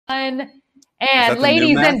And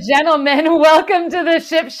ladies and gentlemen, welcome to the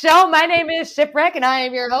Ship Show. My name is Shipwreck, and I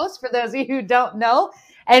am your host, for those of you who don't know.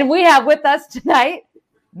 And we have with us tonight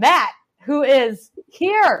Matt, who is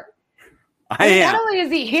here. Not only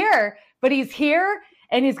is he here, but he's here,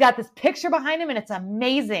 and he's got this picture behind him, and it's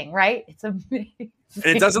amazing, right? It's amazing.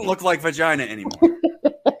 It doesn't look like vagina anymore.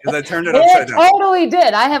 Because I turned it upside down. It totally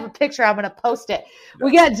did. I have a picture. I'm going to post it. Yeah.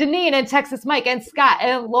 We got Janine and Texas Mike and Scott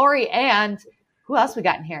and Lori and who else we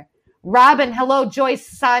got in here? Robin, hello, Joyce,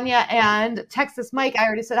 Sonia, and Texas Mike. I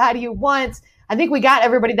already said hi to you once. I think we got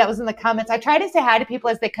everybody that was in the comments. I try to say hi to people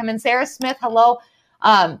as they come in. Sarah Smith, hello.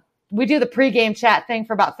 We do the pregame chat thing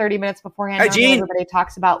for about 30 minutes beforehand. Hi, Jean. Everybody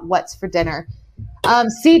talks about what's for dinner.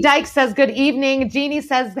 C. Dyke says good evening. Jeannie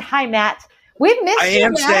says hi, Matt. We've missed you,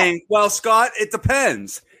 Matt. Saying, well, Scott, it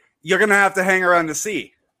depends. You're going to have to hang around to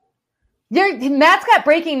see. Matt's got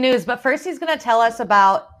breaking news, but first he's going to tell us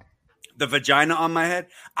about the vagina on my head.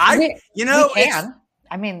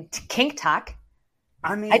 Kink talk.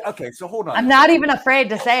 Okay, so hold on. I'm not even afraid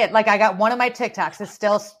to say it. Like, I got one of my TikToks is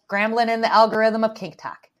still scrambling in the algorithm of kink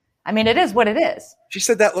talk. I mean, it is what it is. She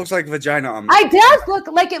said that looks like vagina on my head. It does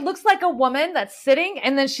looks like a woman that's sitting,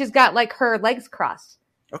 and then she's got like her legs crossed.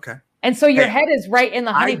 Okay. And so your head is right in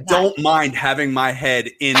the honey pot. I don't mind having my head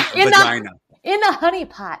in vagina. In the honey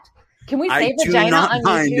pot. Can we say vagina on YouTube? I do not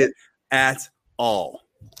mind it at all.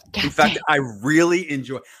 God in fact, I really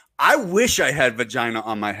enjoy. I wish I had vagina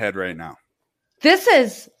on my head right now.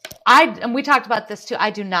 And we talked about this too. I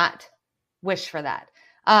do not wish for that.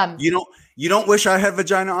 You don't wish I had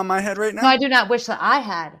vagina on my head right now? No, I do not wish that I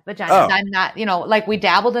had vagina. Oh. I'm not, like we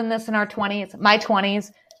dabbled in this in our 20s, my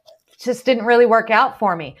 20s, just didn't really work out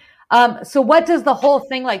for me. So what does the whole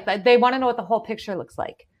thing like? They want to know what the whole picture looks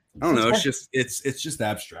like. I don't know. It's just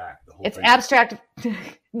abstract. The whole it's thing. Abstract,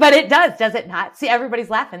 but it does it not? See, everybody's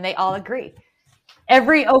laughing. They all agree.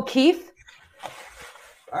 Every O'Keefe.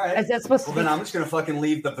 All right. Is that supposed to be? Then I'm just going to fucking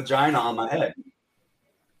leave the vagina on my head.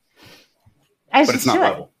 But it's not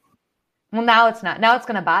level. Well, now it's not. Now it's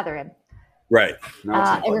going to bother him. Right.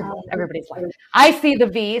 Everybody's like, I see the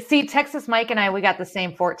V. See, Texas Mike and I, we got the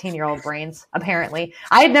same 14-year-old brains, apparently.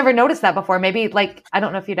 I had never noticed that before. Maybe, I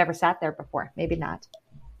don't know if you'd ever sat there before. Maybe not.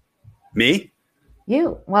 Me?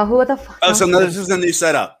 You. Well, who the fuck? Oh, so no, this is a new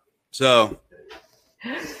setup. So.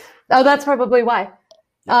 Oh, that's probably why.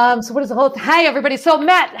 So what is the whole hi, everybody. So,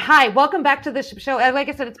 Matt, hi. Welcome back to the show. Like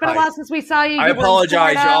I said, it's been a while since we saw you. I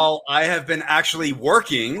apologize, y'all. I have been actually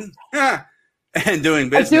working. And doing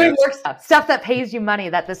business. Doing work stuff that pays you money.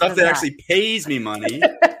 Stuff that actually pays me money.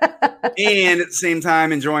 And at the same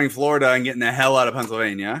time, enjoying Florida and getting the hell out of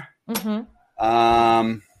Pennsylvania.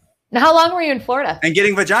 Mm-hmm. Now, how long were you in Florida? And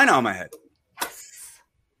getting vagina on my head. Yes.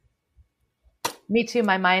 Me too,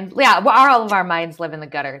 my mind. Yeah, all of our minds live in the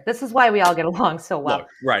gutter. This is why we all get along so well. Look,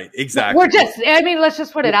 right, exactly. Let's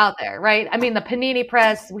just put it out there, right? I mean, the Panini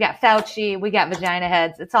Press, we got Fauci, we got vagina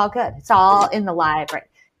heads. It's all good. It's all in the live, right?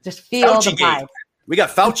 Just feel Fauci the vibe. Gate. We got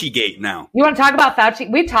Fauci Gate now. You want to talk about Fauci?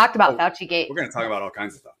 We've talked about Fauci Gate. We're going to talk about all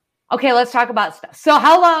kinds of stuff. Okay, let's talk about stuff. So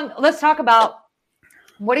let's talk about,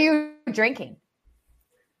 what are you drinking?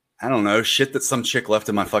 I don't know. Shit that some chick left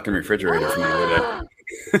in my fucking refrigerator for me the other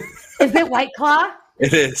day. Is it White Claw?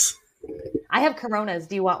 It is. I have Coronas.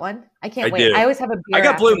 Do you want one? I can't wait. I always have a beer. I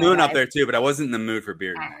got Blue Moon up there too, but I wasn't in the mood for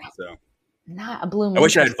beer tonight. So. Not a Blue Moon. I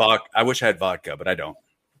wish I had vodka, but I don't.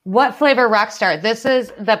 What flavor Rockstar? This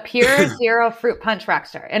is the pure zero fruit punch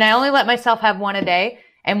Rockstar. And I only let myself have one a day.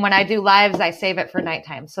 And when I do lives, I save it for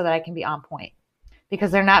nighttime so that I can be on point.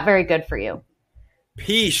 Because they're not very good for you.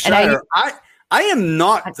 P-Shire. I am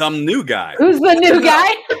not some new guy. Who's the new guy?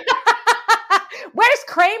 Where's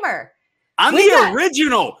Kramer? I'm the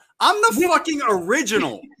original. I'm the fucking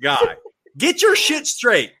original guy. Get your shit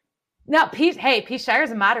straight. No, P-Shire's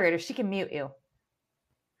a moderator. She can mute you.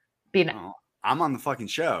 I'm on the fucking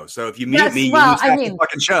show. So if you mute me, you lose the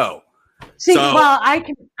fucking show. See,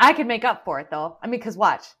 I could make up for it though. I mean, because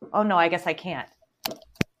watch. Oh no, I guess I can't.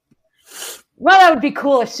 Well, that would be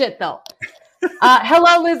cool as shit though.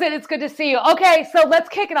 Hello, Lizette. It's good to see you. Okay, so let's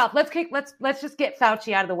kick it off. Let's just get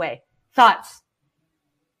Fauci out of the way. Thoughts?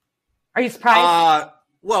 Are you surprised?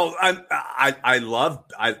 Well, I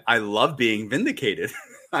love being vindicated.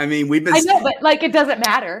 I mean, we've been. I know, but it doesn't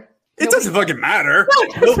matter. It doesn't fucking matter.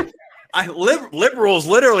 Liberals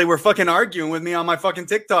literally were fucking arguing with me on my fucking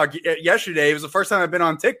TikTok yesterday. It was the first time I've been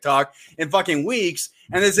on TikTok in fucking weeks.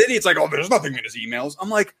 And this idiot's like, oh, there's nothing in his emails. I'm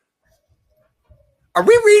like, are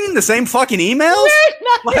we reading the same fucking emails?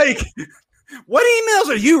 Like, what emails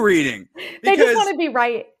are you reading? They just want to be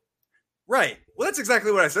right. Right. Well, that's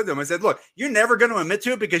exactly what I said to him. I said, look, you're never going to admit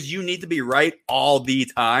to it because you need to be right all the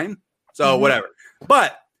time. So whatever.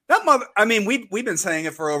 But That mother. I mean, we've been saying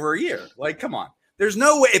it for over a year. Like, come on. There's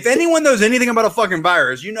no way. If anyone knows anything about a fucking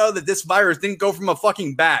virus, you know that this virus didn't go from a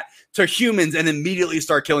fucking bat to humans and immediately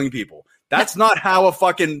start killing people. That's not how a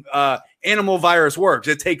fucking animal virus works.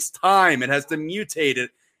 It takes time. It has to mutate.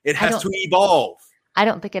 It has to evolve. I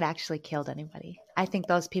don't think it actually killed anybody. I think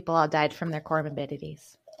those people all died from their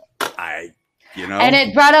comorbidities. And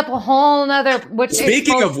it brought up a whole nother.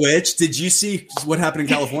 Speaking of which, did you see what happened in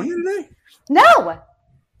California today? No.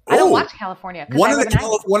 I don't watch California. One of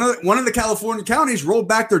the California counties rolled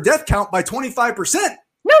back their death count by 25%.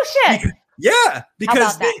 No shit.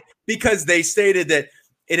 Because they stated that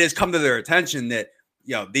it has come to their attention that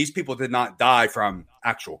these people did not die from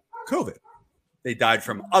actual COVID. They died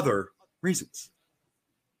from other reasons.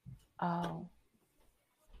 Oh.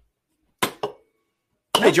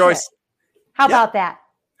 Hey, Joyce. How about that?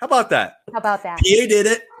 How about that? PA did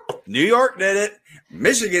it. New York did it.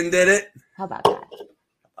 Michigan did it. How about that?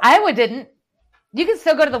 Iowa didn't. You can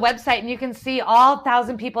still go to the website and you can see all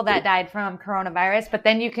 1,000 people that died from coronavirus, but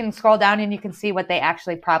then you can scroll down and you can see what they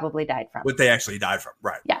actually probably died from. What they actually died from,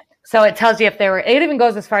 right. Yeah. So it tells you if it even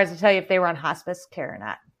goes as far as to tell you if they were on hospice care or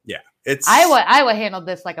not. Yeah. Iowa handled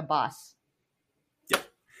this like a boss. Yeah.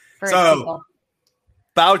 So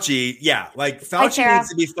Fauci, Fauci needs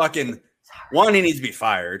to be fucking, he needs to be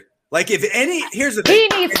fired. Like here's the thing.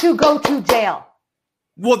 He needs to go to jail.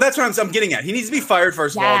 Well, that's what I'm getting at. He needs to be fired,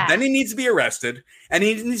 first of all. Then he needs to be arrested. And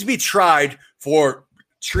he needs to be tried for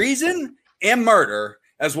treason and murder,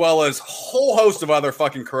 as well as a whole host of other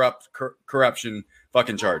fucking corruption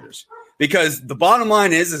fucking charges. Because the bottom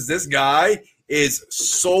line is this guy is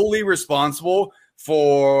solely responsible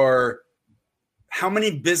for how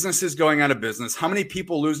many businesses going out of business, how many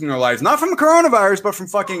people losing their lives, not from coronavirus, but from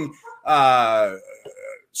fucking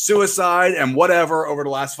suicide and whatever over the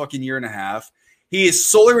last fucking year and a half. He is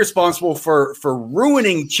solely responsible for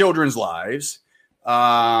ruining children's lives. He's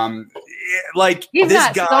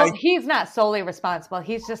not solely responsible.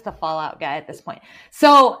 He's just a fallout guy at this point.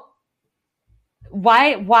 So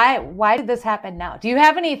why did this happen now? Do you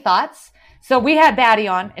have any thoughts? So we had Batty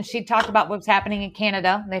on, and she talked about what's happening in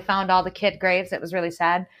Canada. They found all the kid graves. It was really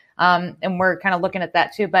sad, and we're kind of looking at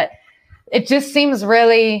that too. But it just seems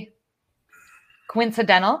really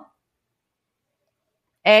coincidental,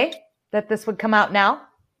 that this would come out now.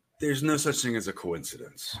 There's no such thing as a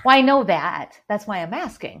coincidence. Well, I know that. That's why I'm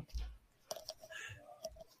asking.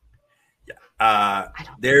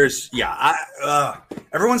 Everyone's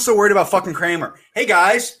so worried about fucking Kramer. Hey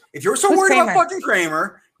guys, if you're so worried about fucking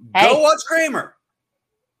Kramer, go watch Kramer.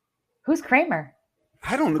 Who's Kramer?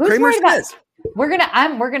 I don't know. Kramer Smith. We're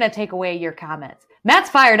gonna take away your comments. Matt's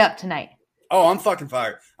fired up tonight. Oh, I'm fucking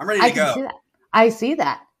fired. I'm ready to go. I see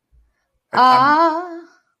that.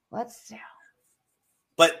 Let's see.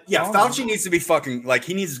 But Fauci needs to be fucking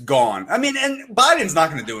he needs gone. I mean, and Biden's not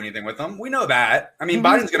going to do anything with him. We know that. I mean,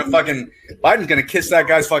 Biden's going to kiss that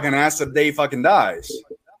guy's fucking ass the day he fucking dies.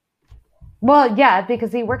 Well, yeah,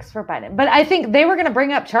 because he works for Biden. But I think they were going to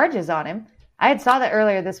bring up charges on him. I had saw that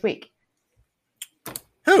earlier this week.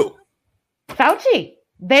 Who? Fauci.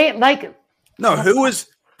 Who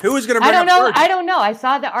was going to bring up charges? I don't know. I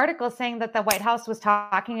saw the article saying that the White House was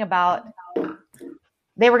talking about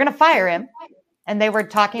they were going to fire him. And they were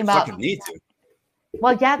talking about. Fucking need to.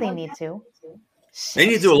 Well, yeah, they need to. They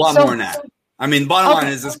need to do a lot more than that. I mean, bottom line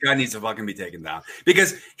is this guy needs to fucking be taken down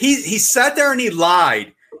because he sat there and he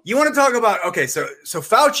lied. You want to talk about so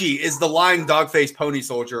Fauci is the lying dog-faced pony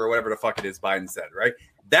soldier or whatever the fuck it is Biden said, right?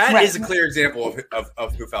 That is a clear example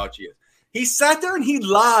of who Fauci is. He sat there and he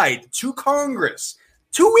lied to Congress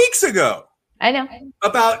 2 weeks ago. I know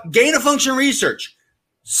about gain-of-function research.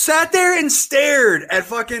 Sat there and stared at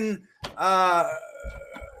fucking.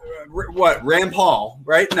 Rand Paul,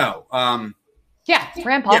 right? No. Rand Paul.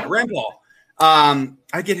 Yeah, Rand Paul.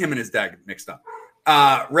 I get him and his dad mixed up.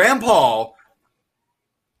 Rand Paul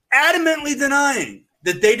adamantly denying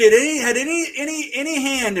that they had any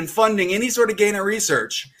hand in funding any sort of gain of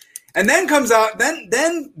research. And then comes out,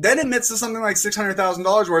 then admits to something like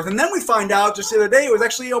 $600,000 worth. And then we find out just the other day it was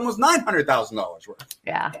actually almost $900,000 worth.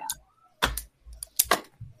 Yeah.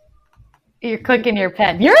 You're clicking your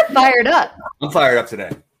pen. You're fired up. I'm fired up today.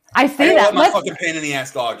 I see that. Let my fucking pain in the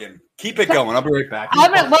ass dog in. Keep it going. I'll be right back.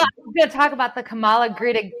 I'm going to talk about the Kamala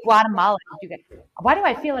greeted Guatemala. Why do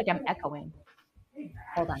I feel like I'm echoing?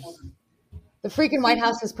 Hold on. The freaking White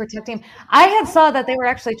House is protecting. I had saw that they were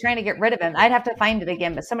actually trying to get rid of him. I'd have to find it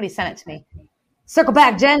again, but somebody sent it to me. Circle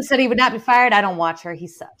back. Jen said he would not be fired. I don't watch her. He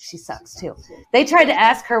sucks. She sucks too. They tried to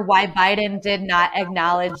ask her why Biden did not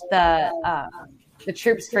acknowledge the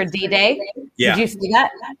troops for D-Day. Yeah. Did you see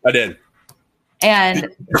that? I did. And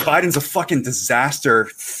Biden's a fucking disaster,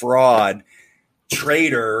 fraud,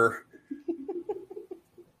 traitor.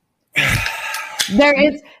 there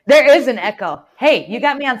is an echo. Hey, you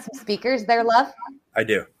got me on some speakers there, love? I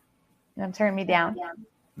do. You want to turn me down?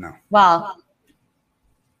 No. Well,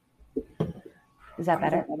 is that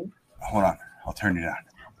better? Hold on. I'll turn you down.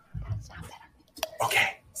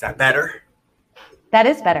 Okay. Is that better? That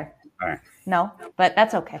is better. All right. No, but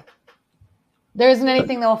that's okay. There isn't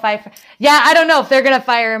anything that will fight for. Yeah, I don't know if they're going to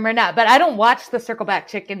fire him or not, but I don't watch the Circle Back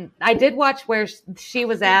Chicken. I did watch where she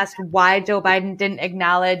was asked why Joe Biden didn't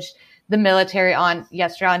acknowledge the military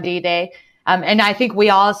yesterday on D-Day. And I think we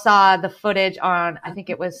all saw the footage on, I think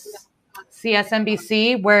it was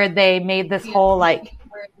CSNBC, where they made this whole like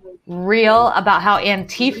reel about how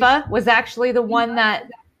Antifa was actually the one that,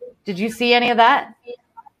 did you see any of that?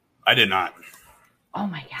 I did not. Oh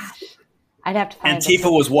my gosh. I'd have to find Antifa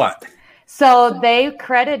was what? So they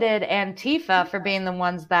credited Antifa for being the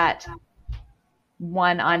ones that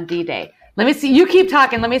won on D-Day. Let me see. You keep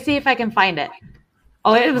talking. Let me see if I can find it.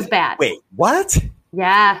 Oh, it was bad. Wait, what?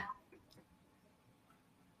 Yeah.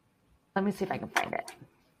 Let me see if I can find it.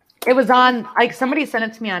 It was on, like, somebody sent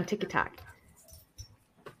it to me on TikTok.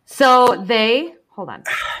 So hold on.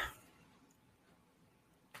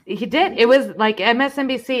 He did. It was like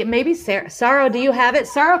MSNBC. Maybe Saro, do you have it?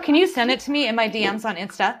 Saro, can you send it to me in my DMs on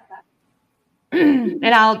Insta? And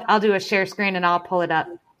I'll do a share screen and I'll pull it up.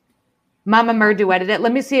 Mama Mur duetted it.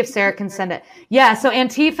 Let me see if Sarah can send it. Yeah, so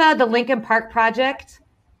Antifa, the Lincoln Park Project,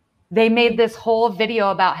 they made this whole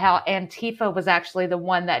video about how Antifa was actually the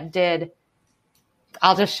one that did.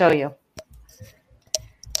 I'll just show you.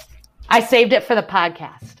 I saved it for the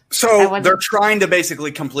podcast. So they're trying to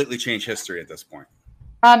basically completely change history at this point.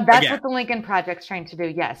 That's what the Lincoln Project's trying to do,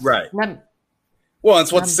 yes. Right. Well,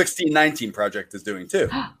 it's what the 1619 Project is doing too.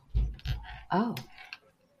 Oh.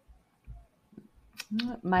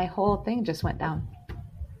 My whole thing just went down.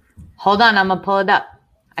 Hold on, I'm going to pull it up.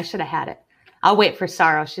 I should have had it. I'll wait for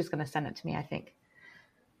Saro. She's going to send it to me, I think.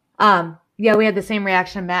 Yeah, we had the same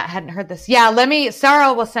reaction. Matt hadn't heard this. Yeah,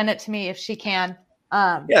 Saro will send it to me if she can.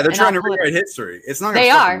 Yeah, they're trying to rewrite history. It's not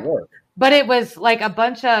going to work. But it was like a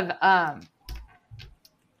bunch of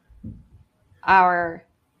our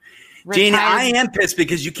Gene, I am pissed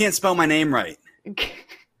because you can't spell my name right.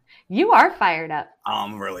 You are fired up.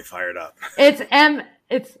 I'm really fired up.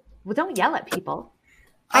 Well, don't yell at people.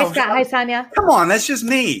 Hi, Scott. Hi, Sonia. Come on, that's just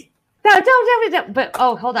me. No, don't. But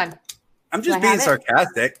hold on. I'm just being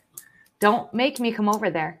sarcastic. Don't make me come over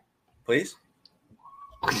there. Please?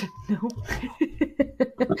 No.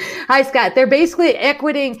 Hi, Scott. They're basically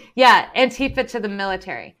equating, Antifa to the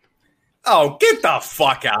military. Oh, get the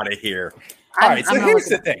fuck out of here. All right, so here's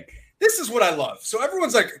the thing. This is what I love. So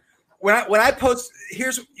everyone's like, when I post,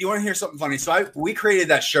 you want to hear something funny? So we created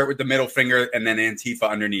that shirt with the middle finger and then Antifa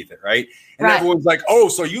underneath it, right? And everyone's like, oh,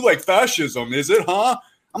 so you like fascism, is it, huh?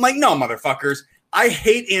 I'm like, no, motherfuckers. I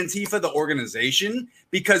hate Antifa, the organization,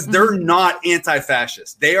 because they're not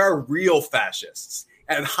anti-fascist. They are real fascists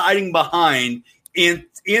and hiding behind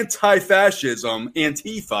anti-fascism,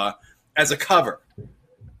 Antifa, as a cover.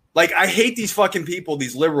 Like, I hate these fucking people,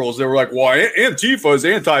 these liberals. They were like, well, Antifa is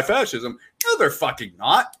anti-fascism. No, they're fucking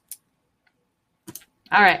not.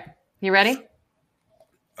 All right. You ready?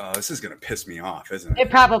 This is going to piss me off, isn't it? It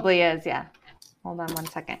probably is, yeah. Hold on 1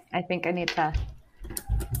 second. I think I need to...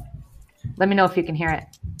 Let me know if you can hear it.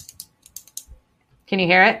 Can you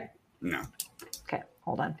hear it? No. Okay,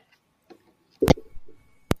 hold on.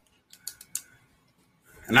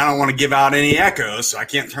 And I don't want to give out any echoes, so I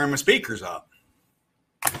can't turn my speakers up.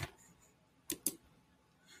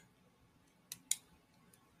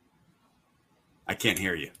 I can't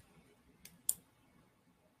hear you.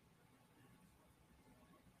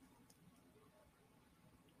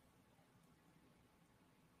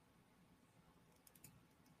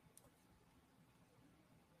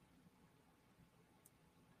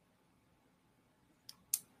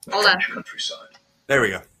 Hold on. Countryside. There we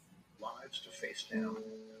go. Lives to face down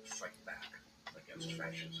and fight back against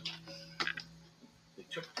fascism. They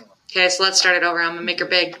took down Okay, so let's start it over. I'm going to make her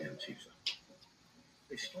big. Antifa.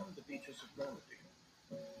 They stormed the beaches of Normandy,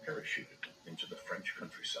 parachuted into the French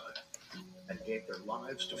countryside, and gave their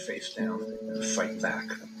lives to face down and fight back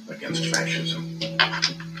against fascism.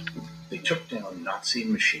 They took down Nazi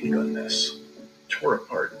machine gun nests, tore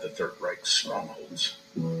apart the Third Reich's strongholds,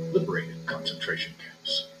 liberated concentration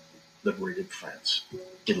camps, liberated France,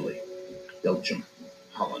 Italy, Belgium,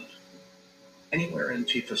 Holland. Anywhere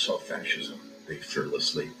Antifa saw fascism, they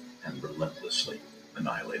fearlessly and relentlessly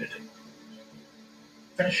annihilated it.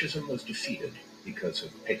 Fascism was defeated because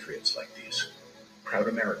of patriots like these, proud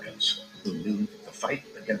Americans who knew that the fight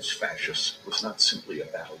against fascists was not simply a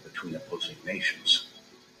battle between opposing nations.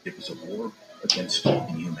 It was a war against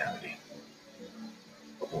inhumanity.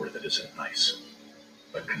 A war that isn't nice,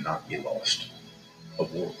 but cannot be lost. A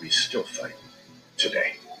war we still fight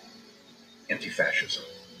today. Anti-fascism.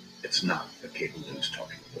 It's not a cable news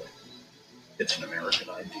talking point. It's an American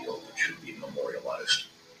ideal that should be memorialized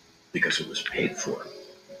because it was paid for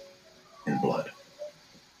in blood.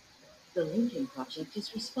 The Lincoln Project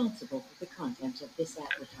is responsible for the content of this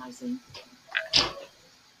advertising.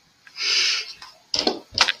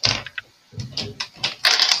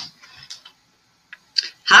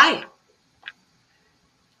 Hi.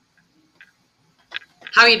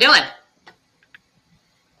 How are you doing?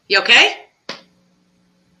 You okay?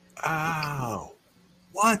 Oh,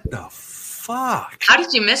 what the fuck? How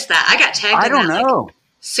did you miss that? I got tagged I in don't that know. like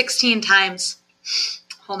 16 times.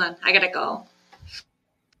 Hold on. I gotta go.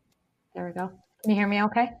 There we go. Can you hear me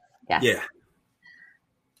okay? Yeah. Yeah.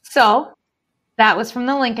 So that was from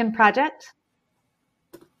the Lincoln Project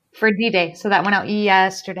for D-Day. So that went out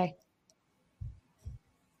yesterday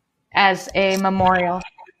as a memorial.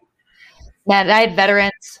 Yeah, I had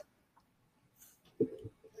veterans.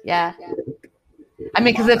 Yeah. I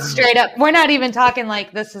mean, because it's straight up. We're not even talking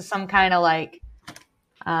like this is some kind of like,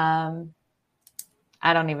 I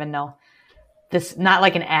don't even know. This not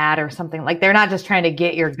like an ad or something. Like they're not just trying to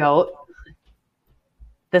get your goat.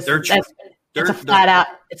 It's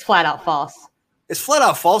flat out false. It's flat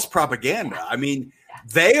out false propaganda. I mean,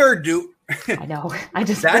 they are I know.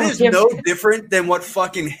 That is no different than what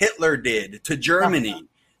fucking Hitler did to Germany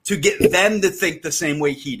to get them to think the same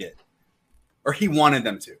way he did, or he wanted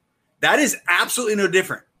them to. That is absolutely no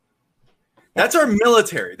different. That's our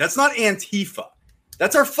military. That's not Antifa.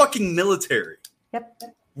 That's our fucking military. Yep.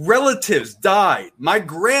 Relatives died. My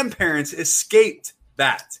grandparents escaped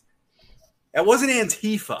that. That wasn't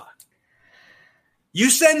Antifa. You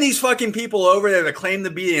send these fucking people over there that claim to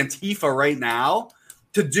be Antifa right now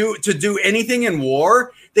to do anything in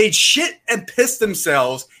war, they'd shit and piss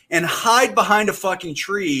themselves and hide behind a fucking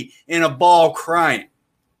tree in a ball crying.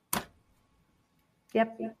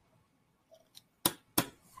 Yep.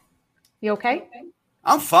 You okay?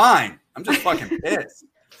 I'm fine. I'm just fucking pissed.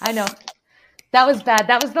 I know. That was bad.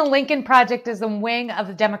 That was the Lincoln Project as a wing of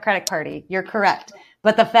the Democratic Party. You're correct.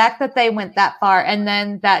 But the fact that they went that far and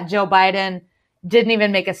then that Joe Biden didn't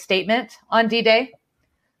even make a statement on D-Day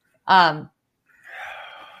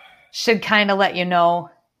should kind of let you know.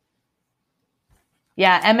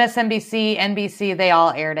 Yeah, MSNBC, NBC, they all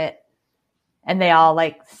aired it. And they all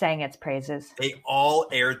like sang its praises. They all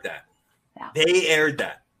aired that. Yeah. They aired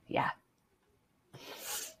that. Yeah.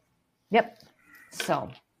 Yep. So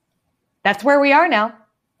that's where we are now.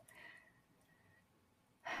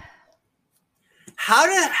 How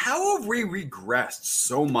have we regressed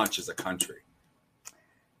so much as a country?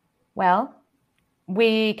 Well,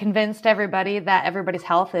 we convinced everybody that everybody's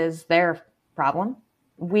health is their problem.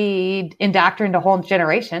 We indoctrinated a whole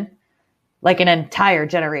generation, like an entire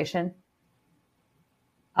generation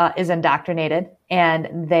is indoctrinated,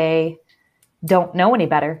 and they don't know any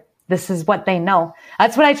better. This is what they know.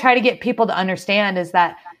 That's what I try to get people to understand is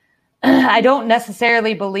that I don't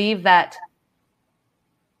necessarily believe that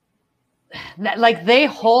like they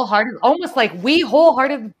wholeheartedly, almost like we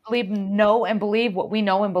wholeheartedly know and believe what we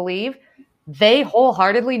know and believe. They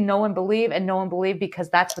wholeheartedly know and believe because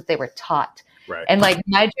that's what they were taught. Right. And like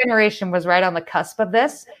my generation was right on the cusp of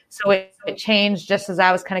this. So it changed just as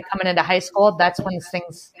I was kind of coming into high school. That's when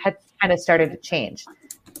things had kind of started to change.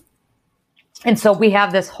 And so we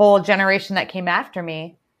have this whole generation that came after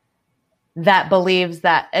me that believes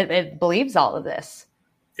that it believes all of this.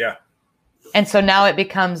 Yeah. And so now it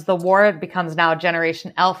becomes now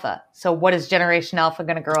Generation Alpha. So what is Generation Alpha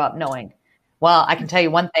going to grow up knowing? Well, I can tell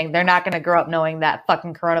you one thing. They're not going to grow up knowing that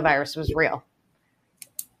fucking coronavirus was real.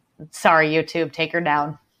 Sorry, YouTube, take her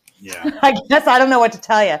down. Yeah. I guess I don't know what to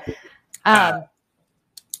tell you.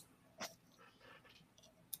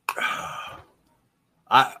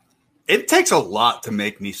 It takes a lot to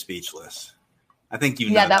make me speechless. I think you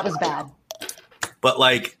know. Yeah, that was bad. But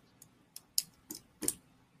like,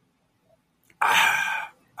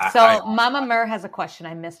 Mama Mur has a question.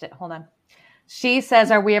 I missed it. Hold on. She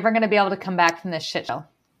says, "Are we ever going to be able to come back from this shit show?"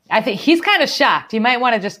 I think he's kind of shocked. You might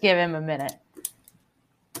want to just give him a minute.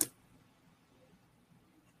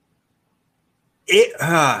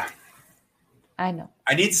 I know.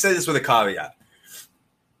 I need to say this with a caveat.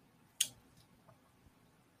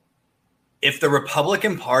 If the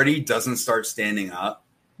Republican Party doesn't start standing up,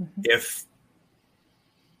 if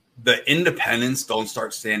the independents don't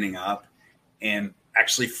start standing up and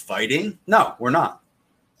actually fighting, no, we're not.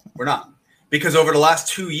 We're not. Because over the last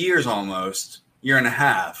 2 years, almost year and a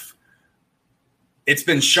half, it's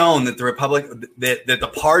been shown that that the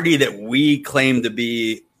party that we claim to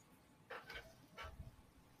be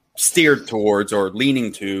steered towards or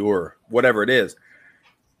leaning to or whatever it is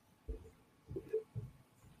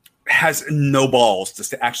has no balls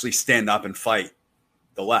to actually stand up and fight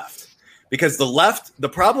the left. Because the left, the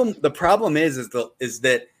problem is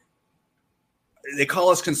that they call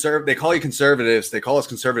us they call you conservatives. They call us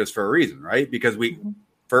conservatives for a reason, right? Because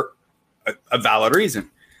for a valid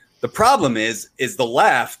reason. The problem is the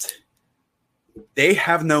left, they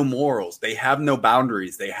have no morals. They have no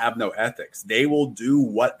boundaries. They have no ethics. They will do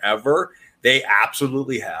whatever they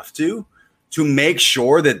absolutely have to make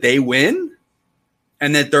sure that they win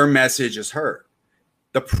and that their message is heard.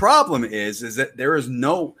 The problem is that there is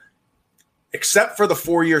no, except for the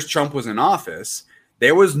 4 years Trump was in office,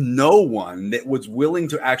 there was no one that was willing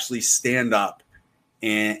to actually stand up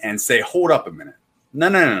and say, hold up a minute.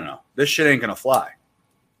 No. This shit ain't going to fly.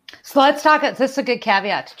 So let's talk. This is a good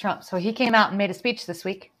caveat to Trump. So he came out and made a speech this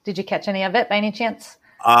week. Did you catch any of it by any chance?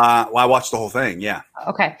 Well, I watched the whole thing. Yeah.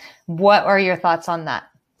 Okay. What are your thoughts on that?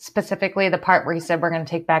 Specifically the part where he said, we're going to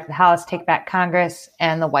take back the House, take back Congress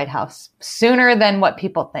and the White House sooner than what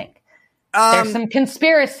people think. There's some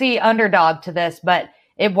conspiracy underdog to this, but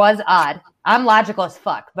it was odd. I'm logical as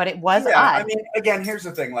fuck, but it was odd. I mean, again, here's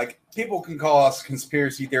the thing. Like, people can call us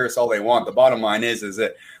conspiracy theorists all they want. The bottom line is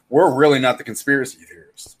that we're really not the conspiracy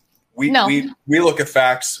theorists. We look at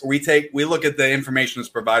facts. We look at the information that's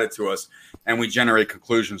provided to us, and we generate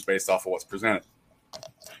conclusions based off of what's presented.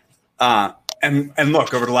 And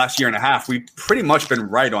look, over the last year and a half, we've pretty much been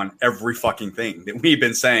right on every fucking thing that we've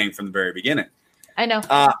been saying from the very beginning. I know.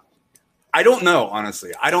 I don't know,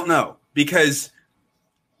 honestly. I don't know, because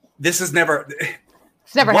this has never...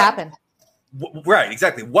 It's never happened. Right,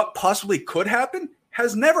 exactly. What possibly could happen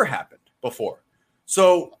has never happened before.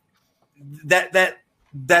 So that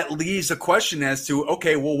leaves a question as to,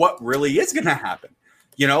 okay, well, what really is going to happen?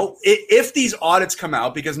 You know, if these audits come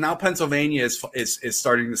out, because now Pennsylvania is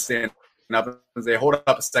starting to stand up and say, hold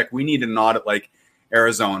up a sec, we need an audit like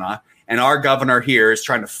Arizona, and our governor here is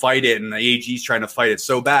trying to fight it, and the AG is trying to fight it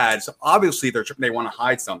so bad. So obviously they want to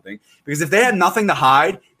hide something, because if they had nothing to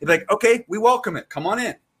hide, they'd be like, okay, we welcome it. Come on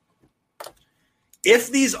in.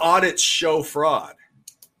 If these audits show fraud,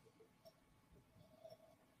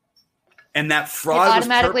 and that fraud it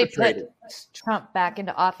automatically was perpetrated, puts Trump back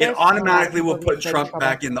into office. It automatically will put Trump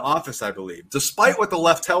back into office, I believe, despite what the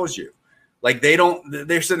left tells you. Like, they're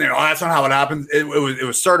sitting there, oh, that's not how it happened. It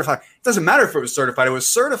was certified. It doesn't matter if it was certified. It was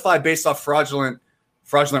certified based off fraudulent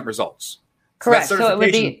results. Correct. So it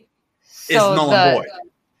would be null and void.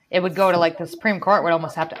 It would go to, like, the Supreme Court would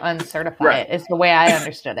almost have to uncertify it, is the way I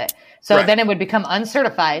understood it. So then it would become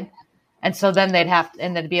uncertified. And so then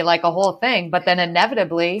it'd be like a whole thing. But then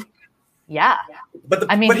inevitably, yeah.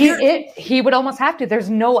 He would almost have to. There's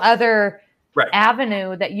no other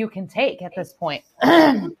avenue that you can take at this point.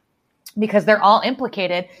 Because they're all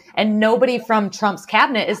implicated and nobody from Trump's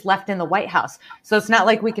cabinet is left in the White House. So it's not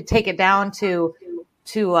like we could take it down to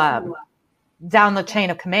down the chain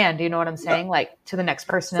of command. Do you know what I'm saying? Like, to the next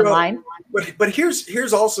person in line. But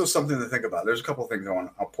here's also something to think about. There's a couple of things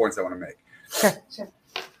points I want to make. Sure.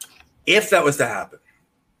 If that was to happen,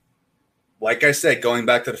 like I said, going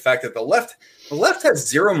back to the fact that the left has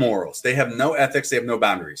zero morals. They have no ethics. They have no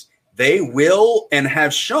boundaries. They will and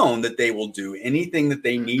have shown that they will do anything that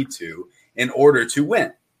they need to in order to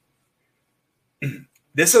win.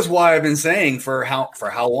 This is why I've been saying for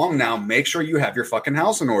how long now, make sure you have your fucking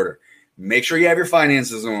house in order. Make sure you have your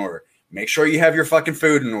finances in order. Make sure you have your fucking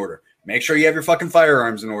food in order. Make sure you have your fucking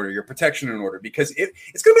firearms in order, your protection in order, because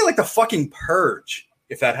it's going to be like the fucking purge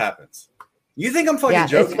if that happens. You think I'm fucking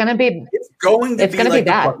joking? It's going to be like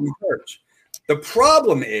bad. The fucking purge. The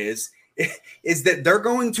problem is that they're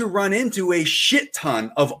going to run into a shit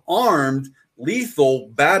ton of armed,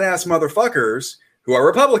 lethal, badass motherfuckers who are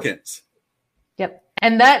Republicans. Yep.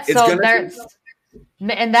 And that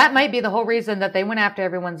might be the whole reason that they went after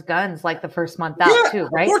everyone's guns like the first month out too,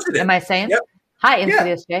 right? Am I saying? Yep. Hi,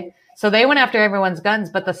 Insidious Jay. So they went after everyone's guns,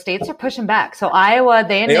 but the states are pushing back. So Iowa,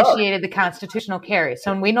 they initiated the constitutional carry.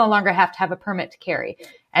 So we no longer have to have a permit to carry.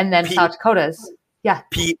 And then South Dakota's. Yeah.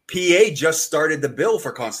 PA just started the bill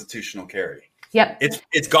for constitutional carry. Yep.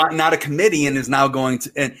 It's gotten out of committee and is now going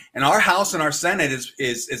to and our House and our Senate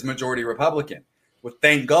is majority Republican. Well,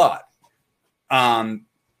 thank God.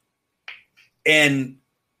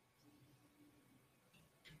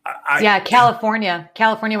 California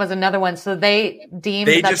was another one. So they deemed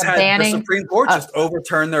that the Supreme Court just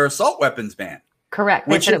overturned their assault weapons ban. Correct.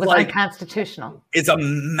 They said it was unconstitutional. It's a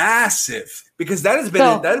massive, because that has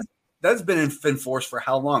been that's been enforced for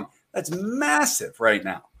how long? That's massive right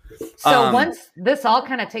now. So once this all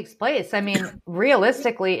kind of takes place, I mean,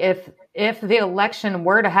 realistically, if the election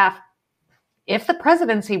were to have, if the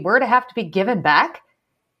presidency were to have to be given back,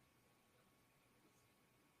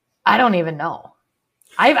 I don't even know.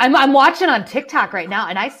 I'm watching on TikTok right now,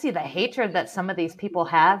 and I see the hatred that some of these people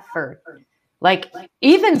have for, like,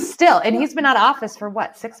 even still, and he's been out of office for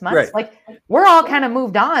what, 6 months? Right. Like, we're all kind of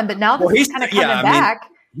moved on, but now this is kind of coming back.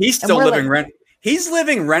 He's still living rent. He's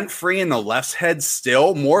living rent free in the left's head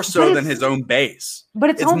still, more so than his own base. But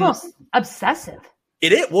it's almost obsessive.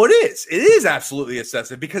 It is. Well, it is. It is absolutely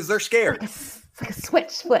obsessive because they're scared. It's like a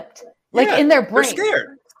switch flipped, like in their brain. They're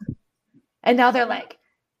scared, and now they're like,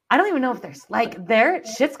 I don't even know if there's like their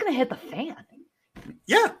shit's gonna hit the fan.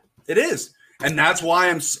 Yeah, it is, and that's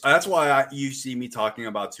why you see me talking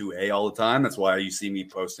about 2A all the time. That's why you see me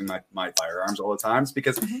posting my firearms all the time. It's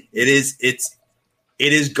because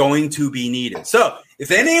it is going to be needed. So if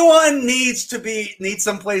anyone needs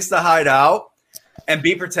some place to hide out and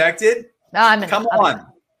be protected, come on,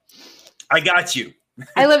 I got you.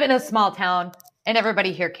 I live in a small town, and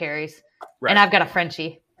everybody here carries, and I've got a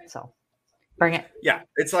Frenchie, so bring it. Yeah,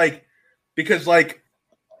 it's like because like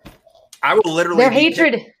I will literally their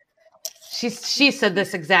hatred. She said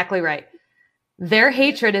this exactly right. Their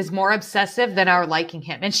hatred is more obsessive than our liking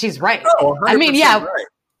him, and she's right. Oh, I mean, yeah. Right.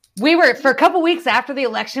 We were, for a couple weeks after the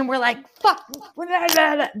election, we're like, fuck.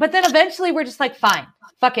 But then eventually we're just like, fine,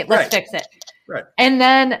 fuck it. Let's fix it. Right. And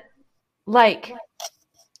then, like,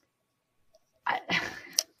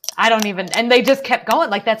 I don't even, and they just kept going.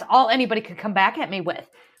 Like, that's all anybody could come back at me with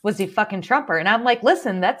was the fucking Trumper. And I'm like,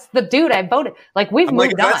 listen, that's the dude I voted. Like, we've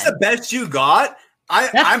moved on. That's the best you got.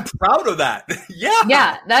 I'm proud of that. Yeah.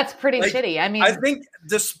 Yeah, that's pretty shitty. I mean, I think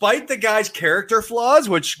despite the guy's character flaws,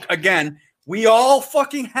 which, again, we all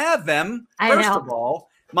fucking have them. First of all,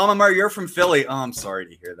 Mama Murray, you're from Philly. Oh, I'm sorry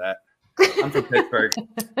to hear that. I'm from Pittsburgh.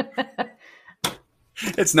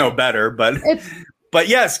 It's no better, but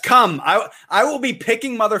yes, come. I will be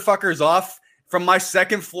picking motherfuckers off from my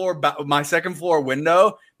second floor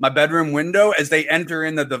window, my bedroom window, as they enter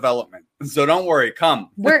in the development. So don't worry, come.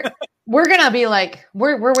 We're gonna be like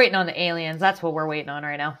we're waiting on the aliens. That's what we're waiting on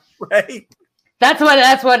right now. Right. That's what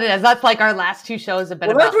it is. That's like our last 2 shows have been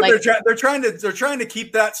about. That's what they're trying to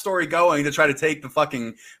keep that story going to try to take the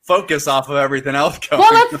fucking focus off of everything else going.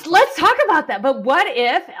 Well, let's talk about that. But what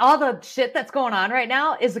if all the shit that's going on right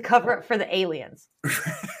now is a cover up for the aliens?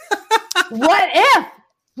 What if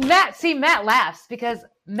Matt laughs because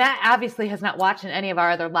Matt obviously has not watched any of our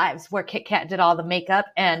other lives where Kit Kat did all the makeup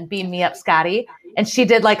and beamed me up Scotty, and she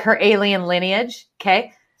did like her alien lineage.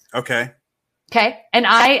 Okay. And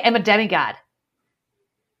I am a demigod.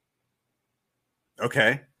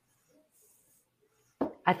 Okay.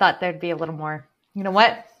 I thought there'd be a little more. You know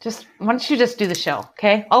what? Why don't you just do the show,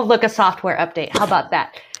 okay? I'll look a software update. How about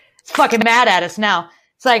that? It's fucking mad at us now.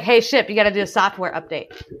 It's like, hey, Ship, you got to do a software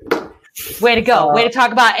update. Way to go. Way to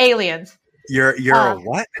talk about aliens. You're a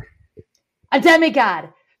what? A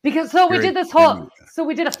demigod. Because we did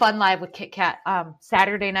a fun live with Kit Kat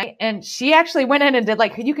Saturday night, and she actually went in and did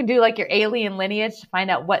like, you can do like your alien lineage to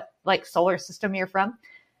find out what like solar system you're from.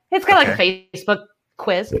 It's kind of like a Facebook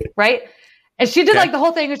quiz, right? And she did like the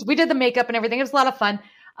whole thing. We did the makeup and everything. It was a lot of fun.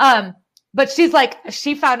 But she's like,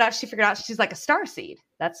 she figured out she's like a starseed.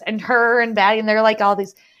 And her and Batty, and they're like all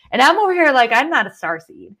these. And I'm over here like, I'm not a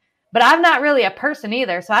starseed, but I'm not really a person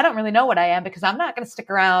either. So I don't really know what I am because I'm not going to stick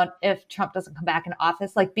around if Trump doesn't come back in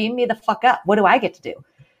office. Like, beam me the fuck up. What do I get to do?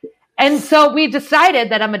 And so we decided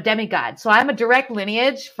that I'm a demigod. So I'm a direct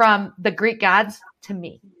lineage from the Greek gods to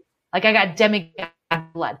me. Like, I got demigod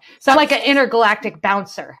blood. So I'm like an intergalactic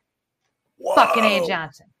bouncer. Whoa. Fucking A.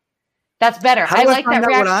 Johnson. That's better. I like that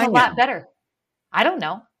reaction a lot better. I don't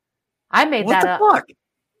know. I made that up. What the fuck?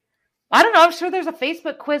 I don't know. I'm sure there's a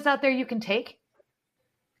Facebook quiz out there you can take.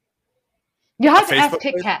 You have to ask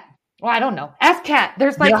Kit Kat. Well, I don't know. Ask Kat.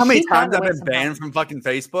 There's like, you know how many times I've been banned from fucking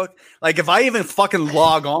Facebook? Like, if I even fucking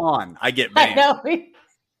log on, I get banned. I know. Me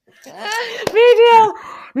too.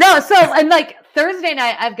 No, so, and like Thursday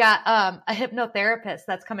night, I've got a hypnotherapist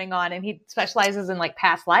that's coming on, and he specializes in like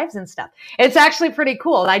past lives and stuff. It's actually pretty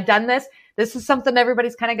cool. I've done this. This is something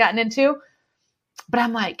everybody's kind of gotten into. But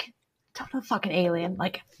I'm like, don't know fucking alien.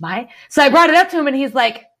 Like, so I brought it up to him, and he's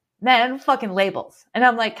like, man, fucking labels. And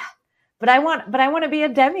I'm like, but I want to be a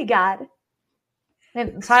demigod.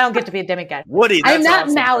 And so I don't get to be a demigod. Woody, that's I'm not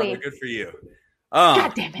awesome, Maui. brother. Good for you.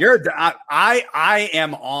 God damn it. I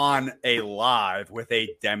am on a live with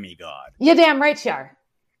a demigod. You damn right you are.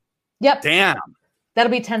 Yep. Damn.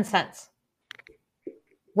 That'll be 10 cents.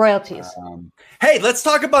 Royalties. Hey, let's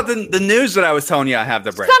talk about the news that I was telling you I have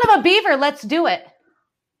to break. Son of a beaver, let's do it.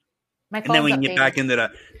 My And then we can phone's get updated. back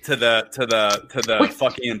into the Wait.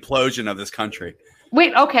 fucking implosion of this country.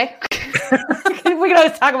 Wait, okay. We can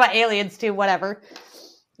always talk about aliens too, whatever.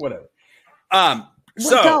 Whatever. Let's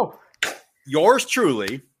So go. yours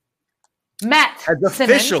truly Matt has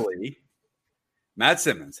Simmons. Matt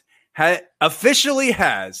Simmons officially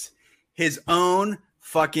has his own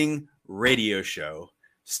fucking radio show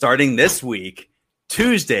starting this week,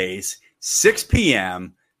 Tuesdays, 6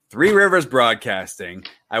 p.m., Three Rivers Broadcasting.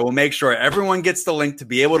 I will make sure everyone gets the link to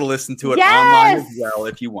be able to listen to it online as well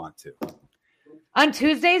if you want to. On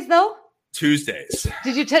Tuesdays, though? Tuesdays.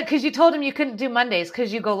 Did you because you told him you couldn't do Mondays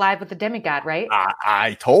because you go live with the demigod, right?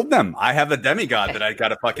 I told them I have a demigod that I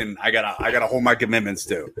gotta hold my commitments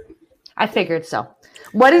to. I figured so.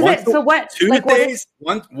 What is it? So what? Tuesdays,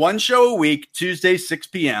 one show a week, Tuesday, 6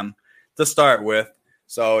 p.m. to start with.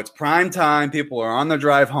 So it's prime time. People are on the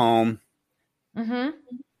drive home. Mm-hmm.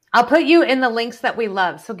 I'll put you in the links that we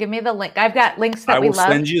love. So give me the link. I've got links that we love. I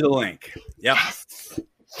will send you the link. Yep. Yes.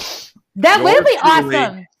 That will be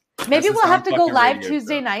awesome. Maybe This is we'll have on to go fucking live radio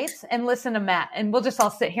Tuesday show. nights and listen to Matt, and we'll just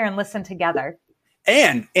all sit here and listen together.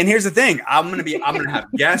 And here's the thing. I'm gonna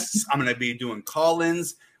have guests. I'm gonna be doing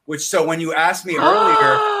call-ins. So when you asked me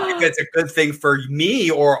earlier if it's a good thing for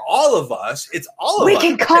me or all of us, it's all of us. We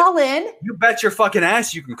can call in. You bet your fucking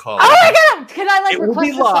ass you can call Oh in. my god! Can I It will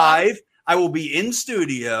request be a song? live. I will be in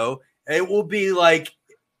studio. It will be like,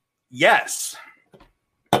 yes.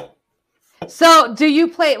 So, do you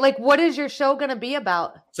play what is your show going to be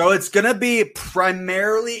about? So it's going to be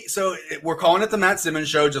primarily, we're calling it the Matt Simmons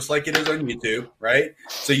Show, just like it is on YouTube, right?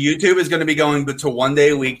 So YouTube is going to be going to 1 day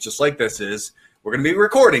a week, just like this is. We're going to be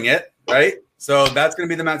recording it, right? So that's going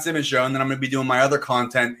to be the Matt Simmons Show, and then I'm going to be doing my other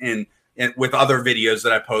content with other videos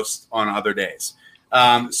that I post on other days.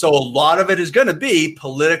 So a lot of it is going to be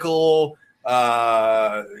political,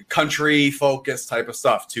 country-focused type of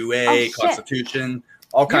stuff, 2A, Constitution,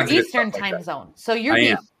 all kinds of Eastern stuff like time that. zone. So you're I be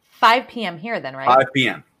am. 5 p.m. here then, right? 5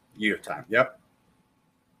 p.m. your time. Yep.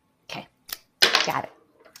 Okay. Got it.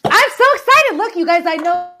 I'm so excited. Look, you guys, I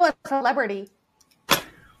know a celebrity.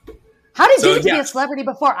 How did you get to be a celebrity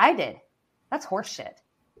before I did? That's horseshit.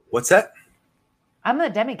 What's that? I'm a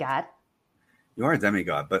demigod. You are a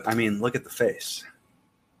demigod, but I mean, look at the face.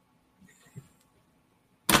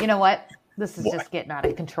 You know what? This is just getting out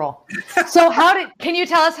of control. So can you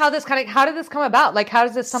tell us how did this come about? How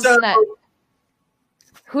does this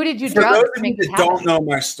who did you For drug those to of make you this that happen? don't know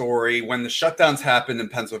my story, when the shutdowns happened in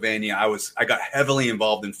Pennsylvania, I got heavily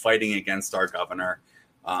involved in fighting against our governor,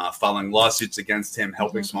 filing lawsuits against him,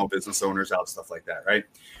 helping small business owners out, stuff like that, right?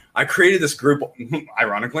 I created this group,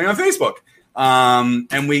 ironically, on Facebook.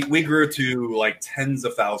 And we grew to tens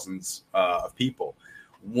of thousands of people.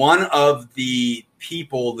 One of the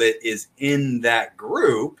people that is in that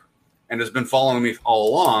group and has been following me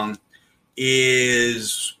all along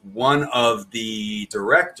is one of the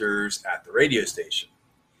directors at the radio station.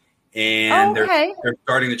 And they're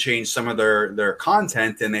starting to change some of their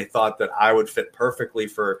content, and they thought that I would fit perfectly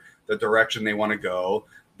for the direction they want to go.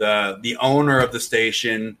 The owner of the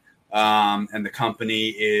station and the company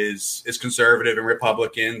is conservative and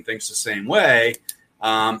Republican, thinks the same way,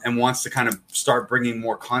 and wants to kind of start bringing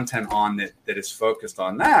more content on that is focused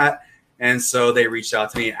on that. And so they reached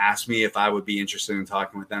out to me and asked me if I would be interested in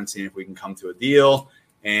talking with them, seeing if we can come to a deal.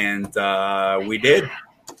 And we did.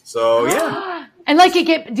 So, yeah. And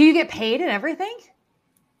do you get paid and everything?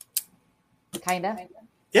 Kind of.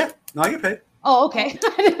 Yeah. No, I get paid. Oh, okay.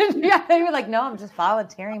 Yeah, they were like, no, I'm just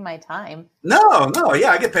volunteering my time. No.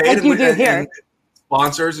 Yeah, I get paid. Like you do here. And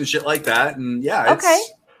sponsors and shit like that. And yeah,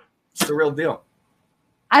 it's the real deal.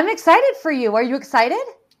 I'm excited for you. Are you excited?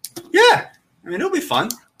 Yeah. I mean, it'll be fun.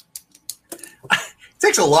 It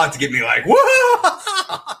takes a lot to get me like,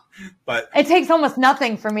 whoa! But it takes almost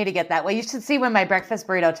nothing for me to get that way. You should see when my breakfast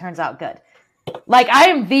burrito turns out good. I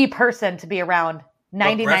am the person to be around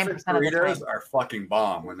 99% of the time. Burritos are fucking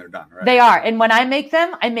bomb when they're done, right? They are. And when I make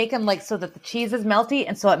them so that the cheese is melty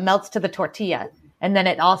and so it melts to the tortilla. And then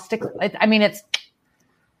it all sticks.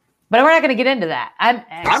 But we're not going to get into that. I'm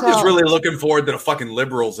just really looking forward that the fucking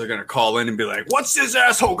liberals are going to call in and be like, what's this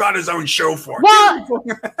asshole got his own show for? Well,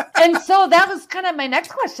 and so that was kind of my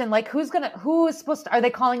next question. Who is supposed to, are they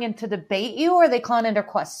calling in to debate you? Or are they calling in to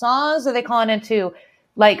request songs? Are they calling in to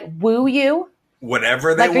woo you?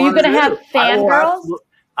 Whatever they want. Are you going to have fangirls?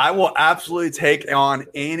 I will absolutely take on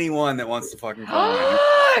anyone that wants to fucking call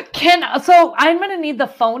in. So I'm going to need the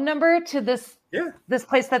phone number to this. Yeah. This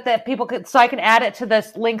place that people could, so I can add it to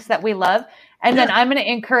this links that we love. And then I'm going to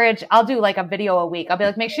encourage, I'll do a video a week. I'll be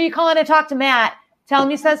like, make sure you call in and talk to Matt. Tell him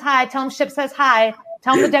he says hi. Tell him Ship says hi.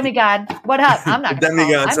 Tell him the demigod. What up? I'm not going to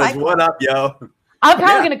Demigod call. says, "What up, yo?" I'm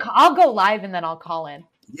probably going to call. I'll go live and then I'll call in.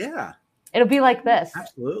 Yeah, It'll be like this.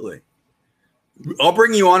 absolutely. I'll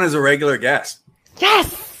bring you on as a regular guest.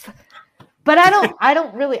 Yes. But I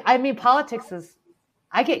don't really, I mean, politics is,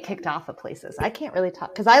 I get kicked off of places. I can't really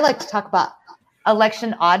talk because I like to talk about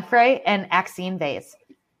election Odfrey and Axine Vase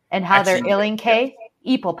and how they're Axine Illing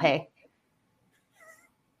Eepel pay.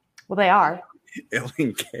 Well, they are.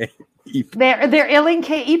 Illing K. They're Illing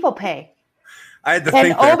Eepel pay. I had to And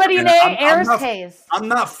think. there for a Obadine minute. Ayers pays. I'm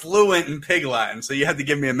not fluent in Pig Latin, so you had to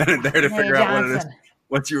give me a minute there to figure out what it is.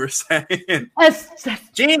 What you were saying.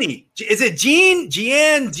 Jeannie. Is it Jean?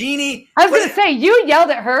 Jeanne? Jeannie? I was going to say, you yelled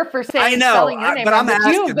at her for saying spelling your name but wrong, I'm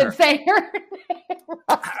asking you've been her. saying her name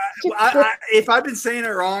wrong. If I've been saying it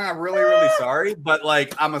wrong, I'm really, really sorry. But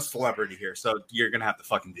like, I'm a celebrity here, so you're gonna have to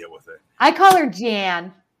fucking deal with it. I call her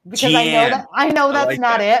Jan because I know that's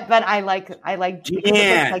not it, but I like because it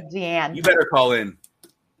looks like Jan. You better call in.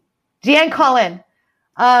 Jan, call in.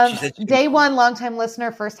 said Day one, long time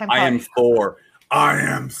listener, first time. I am Thor. I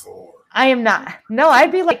am not. No,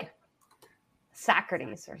 I'd be like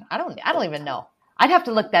Socrates, or I don't even know. I'd have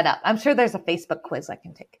to look that up. I'm sure there's a Facebook quiz I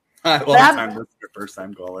can take. Long time listener, first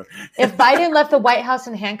time caller. If Biden left the White House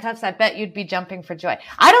in handcuffs, I bet you'd be jumping for joy.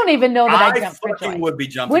 I don't even know that I'd jump for joy. Would be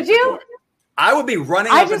jumping. Would you? For joy. I would be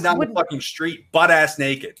running up and down the fucking street, butt ass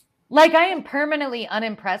naked. Like, I am permanently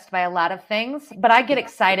unimpressed by a lot of things, but I get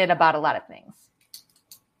excited about a lot of things.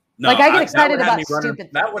 No, like, I get excited about stupid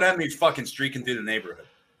things. That would have me fucking streaking through the neighborhood.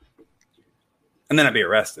 And then I'd be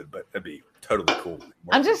arrested, but that'd be totally cool.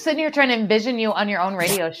 I'm just sitting here trying to envision you on your own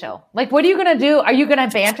radio show. Like, what are you going to do? Are you going to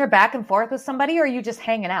banter back and forth with somebody, or are you just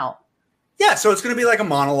hanging out? Yeah, so it's going to be like a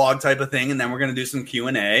monologue type of thing, and then we're going to do some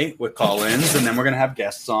Q&A with call-ins, and then we're going to have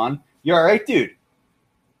guests on. You all right, dude?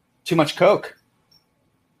 Too much Coke.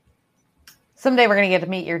 Someday we're going to get to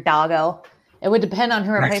meet your doggo. It would depend on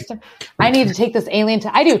who replaced him. I need to take this alien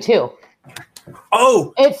I do too.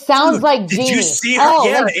 Oh. It sounds dude, like Jeannie. Did you see her? Oh,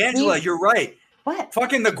 yeah, like Angela, you're right. What?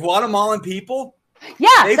 Fucking the Guatemalan people.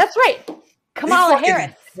 Yeah, that's right. Kamala they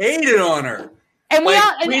Harris. Hated on her. And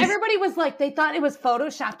everybody was like, they thought it was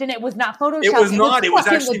photoshopped, and it was not photoshopped. It was not. It was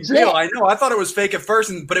actually legit. real. I know. I thought it was fake at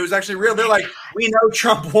first, but it was actually real. They're like, we know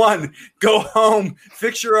Trump won. Go home.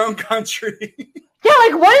 Fix your own country. Yeah,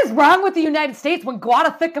 like, what is wrong with the United States when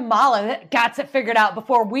Guatemala got it figured out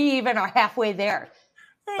before we even are halfway there?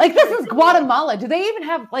 Like, this is Guatemala. Do they even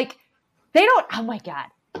have, like, they don't, oh my God.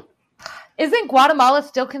 Isn't Guatemala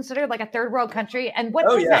still considered like a third world country? And what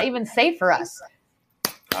does that even say for us?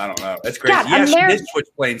 I don't know. That's crazy. God, yeah, she did switch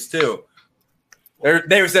planes too.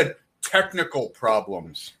 There said technical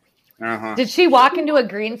problems. Uh-huh. Did she walk into a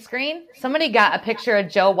green screen? Somebody got a picture of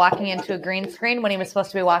Joe walking into a green screen when he was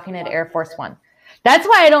supposed to be walking into Air Force One. That's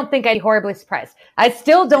why I don't think I'd be horribly surprised. I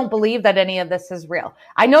still don't believe that any of this is real.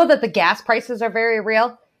 I know that the gas prices are very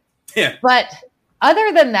real. Yeah. But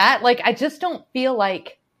other than that, like, I just don't feel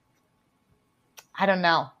like, I don't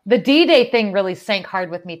know. The D-Day thing really sank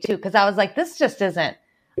hard with me too, because I was like, this just isn't,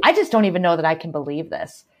 I just don't even know that I can believe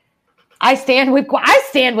this. I stand with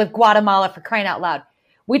Guatemala, for crying out loud.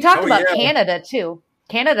 We talked about Canada too.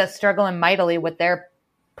 Canada's struggling mightily with their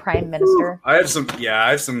prime minister. I have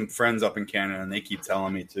some friends up in Canada, and they keep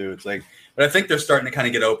telling me too. It's like, but I think they're starting to kind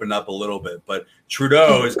of get opened up a little bit. But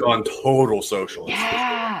Trudeau has gone total socialist.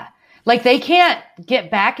 Yeah, like they can't get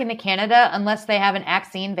back into Canada unless they have an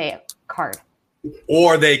vaccine card.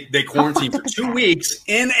 Or they quarantine for 2 weeks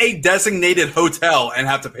in a designated hotel and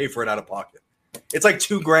have to pay for it out of pocket. It's like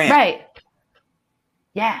 $2,000. Right.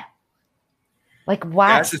 Yeah. Like,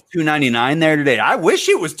 wow. Gas is $2.99 there today. I wish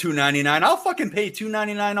it was $2.99. I'll fucking pay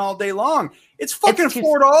 $2.99 all day long. It's fucking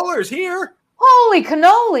 $4 here. Holy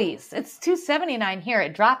cannolis. It's $2.79 here.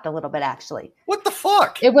 It dropped a little bit, actually. What the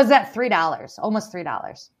fuck? It was at $3, almost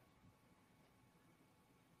 $3.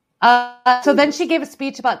 So then she gave a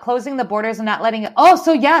speech about closing the borders and not letting it. Oh,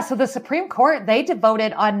 so yeah. So the Supreme Court, they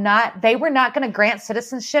were not going to grant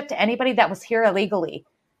citizenship to anybody that was here illegally.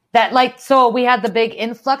 So we had the big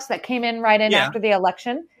influx that came in right in after the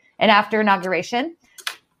election and after inauguration.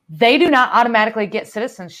 They do not automatically get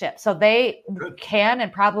citizenship. So they can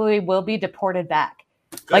and probably will be deported back.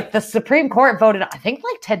 Good. Like the Supreme Court voted, I think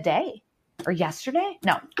like today or yesterday.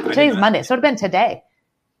 No, today's Monday. So it would have been today.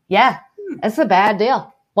 Yeah. It's a bad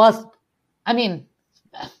deal. Well, I mean,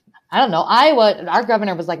 I don't know. Our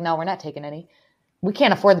governor was like, no, we're not taking any. We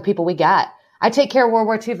can't afford the people we got. I take care of World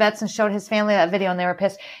War II vets and showed his family that video and they were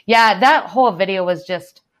pissed. Yeah, that whole video was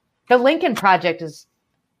just, the Lincoln Project is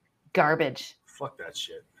garbage. Fuck that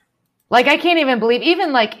shit. Like, I can't even believe,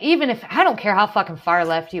 even if, I don't care how fucking far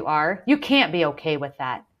left you are, you can't be okay with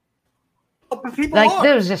that. But people Like, are.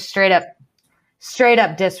 it was just straight up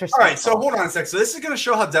disrespectful. All right, so hold on a sec. So this is going to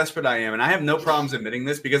show how desperate I am, and I have no problems admitting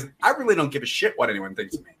this because I really don't give a shit what anyone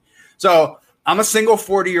thinks of me. So I'm a single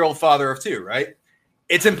 40-year-old father of 2, right?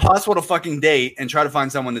 It's impossible to fucking date and try to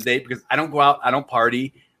find someone to date because I don't go out, I don't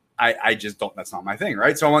party. I just don't, that's not my thing,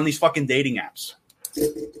 right? So I'm on these fucking dating apps.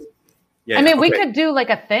 Yeah, I mean, we okay. could do like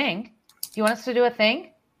a thing. Do you want us to do a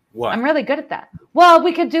thing? What? I'm really good at that. Well,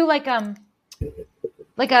 we could do like a,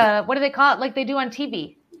 what do they call it? Like they do on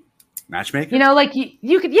TV. Matchmaker? You know, like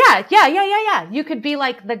you could, yeah. You could be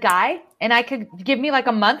like the guy, and I could give me like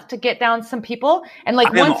a month to get down some people, and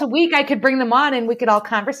like once a week I could bring them on, and we could all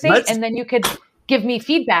conversate, and then you could give me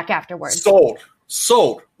feedback afterwards.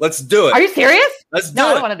 Sold. Let's do it. Are you serious? Let's do No, it.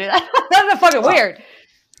 I don't want to do that. That's fucking weird.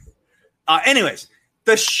 Anyways,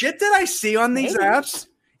 the shit that I see on these apps,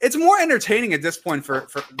 it's more entertaining at this point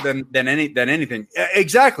than anything.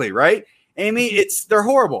 Exactly, right? Amy, they're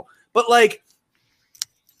horrible. But like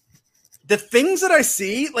the things that I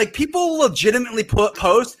see, like people legitimately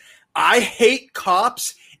post, I hate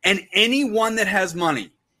cops and anyone that has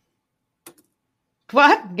money.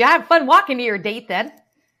 What? You have fun walking to your date then.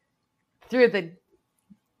 Through the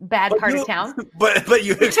bad part of town. But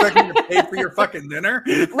you expect me to pay for your fucking dinner?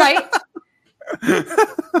 Right.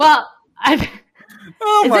 Well,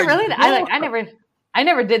 Oh is my it really? God. I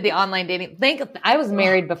never did the online dating. I was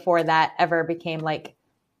married before that ever became like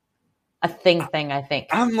a thing. I think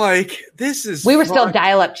I'm like, this is. we were still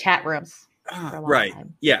dial-up chat rooms. For a long Right.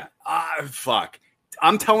 time. Yeah. Fuck.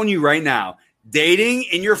 I'm telling you right now, dating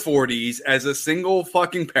in your 40s as a single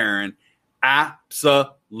fucking parent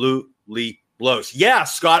absolutely blows. Yeah,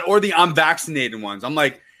 Scott, or the unvaccinated ones. I'm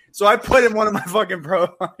like, so I put in one of my fucking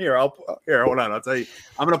here. Hold on. I'll tell you.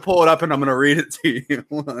 I'm gonna pull it up and I'm gonna read it to you.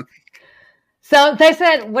 Hold on. So they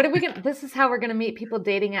said, "What are we gonna? This is how we're gonna meet people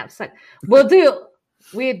dating apps. Like,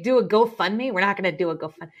 we do a GoFundMe. We're not gonna do a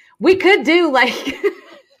GoFundMe. We could do like,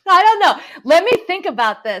 I don't know. Let me think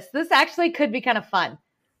about this. This actually could be kind of fun.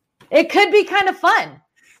 It could be kind of fun.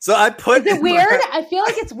 So I put. Is it weird? I feel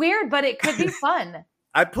like it's weird, but it could be fun.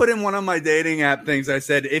 I put in one of my dating app things. I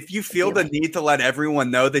said, if you feel the need to let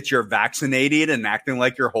everyone know that you're vaccinated and acting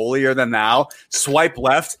like you're holier than thou, swipe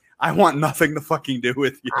left. I want nothing to fucking do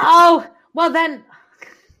with you. Oh, well then.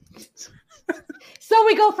 So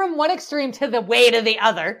we go from one extreme to the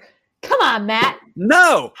other. Come on, Matt.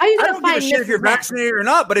 No, How are you I gonna don't give a find shit if Mrs. you're Matt? vaccinated or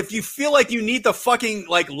not. But if you feel like you need to fucking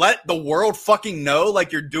like let the world fucking know,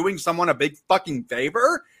 like you're doing someone a big fucking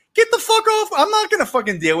favor, get the fuck off. I'm not gonna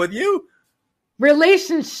fucking deal with you.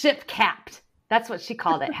 Relationship capped. That's what she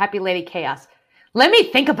called it. Happy Lady Chaos. Let me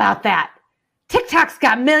think about that. TikTok's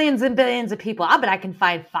got millions and billions of people. I bet I can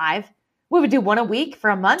find 5. We would do one a week for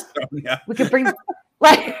a month. So, yeah. We could bring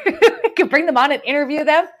we could bring them on and interview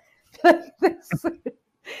them.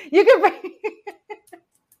 You could bring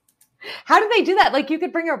How do they do that? Like you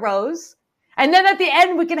could bring a rose, and then at the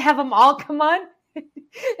end we could have them all come on,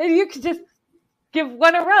 and you could just give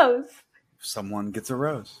one a rose. Someone gets a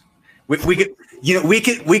rose. We could,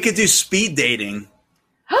 we could do speed dating.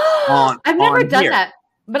 I've never done here, that,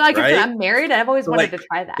 but like I right? said, I'm married. I've always wanted Like, to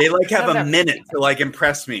try that. They like have I've a never- minute to like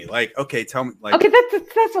impress me. Like, okay, tell me. Like, Okay,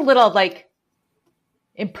 that's a little like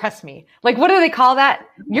impress me. Like, what do they call that?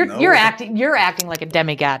 You're acting like a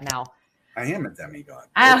demigod now. I am a demigod.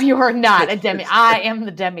 You are not a demigod. I am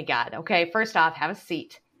the demigod. Okay, first off, have a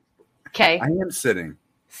seat. Okay. I am sitting.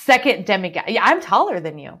 Second demigod. Yeah, I'm taller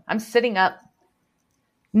than you. I'm sitting up.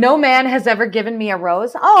 No man has ever given me a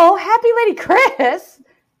rose. Oh, happy Lady Chris.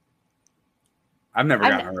 I've never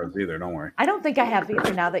gotten a rose either. Don't worry. I don't think I have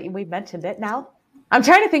either now that we've mentioned it. Now I'm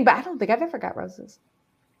trying to think, but I don't think I've ever got roses.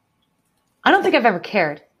 I don't think I've ever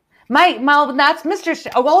cared. That's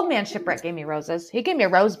Mr. Old Man Shipwreck gave me roses. He gave me a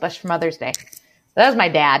rose bush for Mother's Day. That was my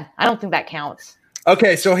dad. I don't think that counts.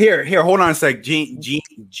 Okay, so here, hold on a sec. Jeanne is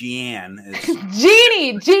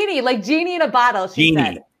Genie, like genie in a bottle. She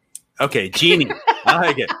said. Okay, Genie. I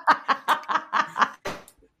like it.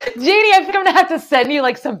 Genie, I think I'm gonna have to send you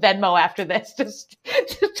like some Venmo after this. Just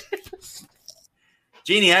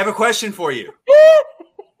Genie, I have a question for you.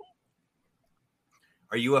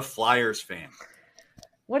 Are you a Flyers fan?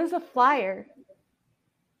 What is a flyer?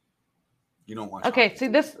 You don't watch. Okay, see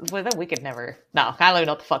this. Well, we could never. No, I don't even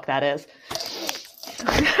know what the fuck that is.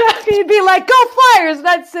 You'd be like, "Go Flyers!" And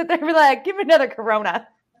I'd sit there and be like, "Give me another Corona."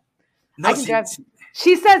 No, I can drive.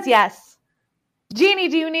 She says yes. Jeannie,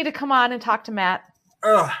 do you need to come on and talk to Matt?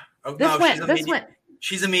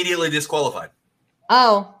 She's immediately disqualified.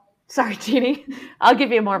 Oh, sorry, Jeannie. I'll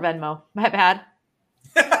give you more Venmo. My bad.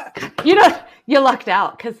 You lucked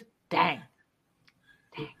out because Dang.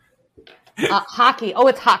 Hockey. Oh,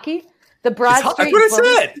 it's hockey? The Broad That's Street. what I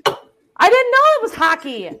said. I didn't know it was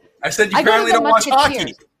hockey. I said you I go to apparently the don't watch hockey.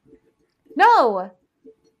 Musketeers. No,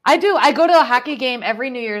 I do. I go to a hockey game every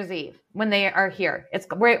New Year's Eve when they are here.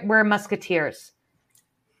 We're Musketeers.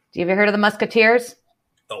 Do you ever heard of the Musketeers?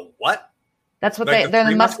 The what? That's what Like they're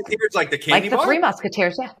Three the Musketeers, like the candy like the bar? Three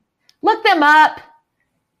Musketeers. Yeah, look them up.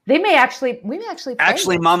 We may actually play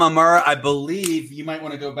Actually, them. Mama Murrah, I believe you might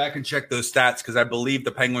want to go back and check those stats because I believe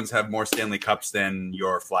the Penguins have more Stanley Cups than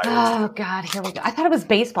your Flyers. Oh God, here we go. I thought it was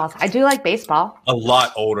baseball. I do like baseball. A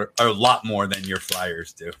lot older, or a lot more than your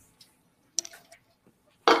Flyers do.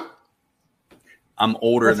 I'm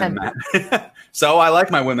older than that. So I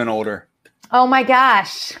like my women older. Oh my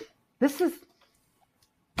gosh. This is.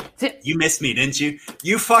 You missed me, didn't you?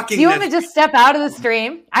 You fucking. Do you want me to just step out of the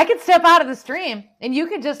stream? I could step out of the stream and you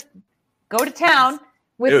could just go to town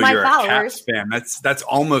with Dude, my you're followers. A Caps fan. That's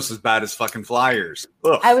almost as bad as fucking Flyers.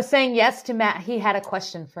 Ugh. I was saying yes to Matt. He had a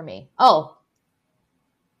question for me. Oh.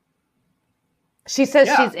 She says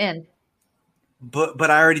she's in. But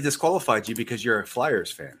I already disqualified you because you're a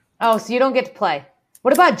Flyers fan. Oh, so you don't get to play.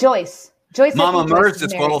 What about Joyce? Joyce. Mama Murrah's is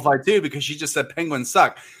married. disqualified too because she just said Penguins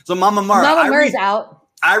suck. So Mama Murrah, Mama Murrah's out.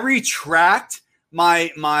 I retract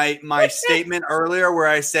my statement earlier where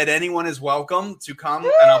I said anyone is welcome to come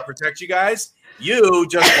and I'll protect you guys. You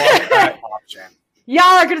just lost that option. Y'all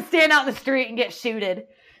are gonna stand out in the street and get shooted.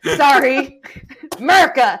 Sorry,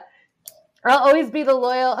 America. I'll always be the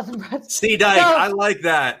loyal of the C Dyke, So- I like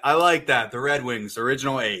that. I like that. The Red Wings,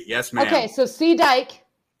 original 8. Yes, ma'am. Okay, so C Dyke,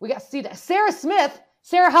 we got C Dyke. Sarah Smith.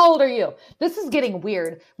 Sarah, how old are you? This is getting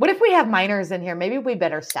weird. What if we have minors in here? Maybe we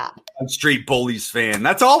better stop. I'm Street Bullies fan.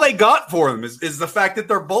 That's all they got for them is the fact that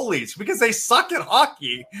they're bullies because they suck at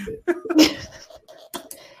hockey.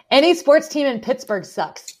 Any sports team in Pittsburgh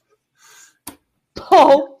sucks.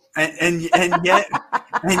 Oh, And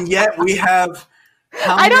yet we have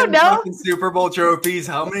how I don't many know. fucking Super Bowl trophies,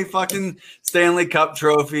 how many fucking Stanley Cup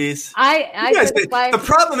trophies. I You guys- criticize- the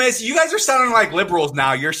problem is you guys are sounding like liberals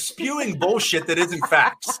now. You're spewing bullshit that isn't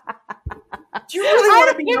facts. Do you really want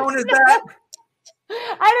to be known as that?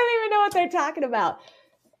 I don't even know what they're talking about.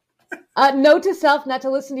 Note to self not to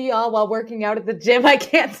listen to y'all while working out at the gym. I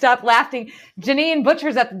can't stop laughing. Janine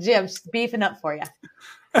Butcher's at the gym. She's beefing up for you.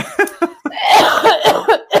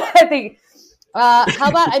 I think. How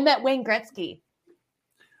about I met Wayne Gretzky?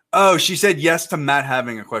 Oh, she said yes to Matt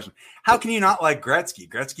having a question. How can you not like Gretzky?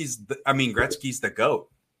 Gretzky's the GOAT.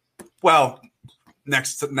 Well,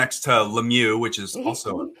 next to Lemieux, which is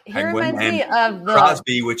also a He Penguin, reminds me and of the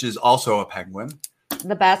Crosby, which is also a Penguin.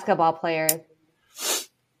 basketball player.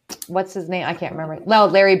 What's his name? I can't remember. No,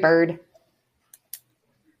 Larry Bird.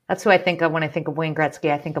 That's who I think of when I think of Wayne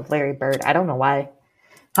Gretzky. I think of Larry Bird. I don't know why.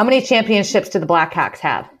 How many championships do the Blackhawks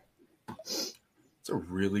have? That's a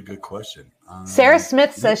really good question. Sarah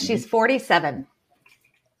Smith says she's 47.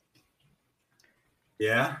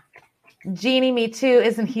 Yeah. Jeannie, me too.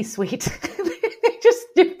 Isn't he sweet? They just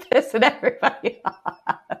do this and everybody off.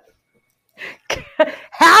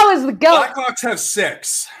 How is the GOAT? Blackhawks have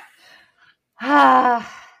 6. I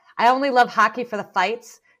only love hockey for the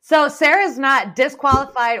fights. So Sarah's not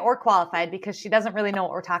disqualified or qualified because she doesn't really know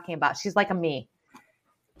what we're talking about. She's like a me.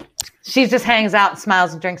 She just hangs out and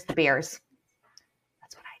smiles and drinks the beers.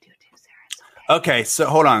 That's what I do too, Sarah. It's okay. Okay, so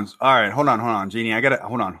hold on. All right, hold on, Jeannie.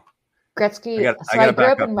 Hold on. Gretzky. I I gotta grew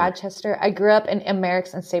back up in up here. Rochester. I grew up in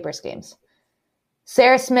Merrick's and Sabres games.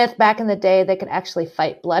 Sarah Smith, back in the day, they could actually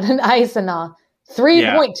fight blood and ice and all.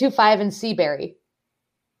 3.25 in Seabury.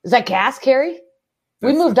 Is that gas, Carrie?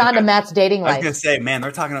 We That's- moved on to Matt's dating I was life. gonna say, man,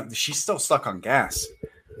 they're talking. She's still stuck on gas.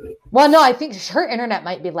 Well, no, I think her internet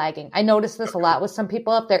might be lagging. I noticed this a lot with some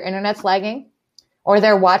people. If their internet's lagging or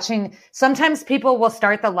they're watching, sometimes people will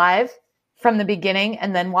start the live from the beginning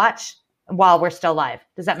and then watch while we're still live.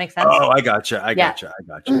 Does that make sense? Oh, I gotcha. I Yeah.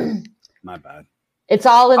 gotcha. My bad. It's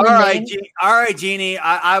all in All the right, name. All right, Jeannie.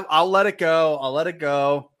 I'll let it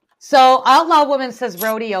go. So Outlaw Woman says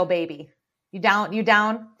rodeo baby. You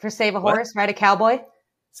down for Save a What? Horse, ride a cowboy?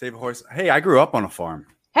 Save a horse. Hey, I grew up on a farm.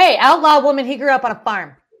 Hey, Outlaw Woman, he grew up on a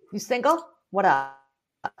farm. You single? What up?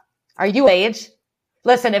 Are you age?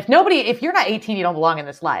 Listen, if you're not 18, you don't belong in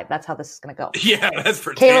this live. That's how this is gonna go. Yeah, that's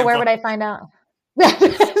for Kayla, where would I find out?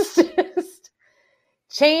 Just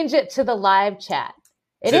change it to the live chat.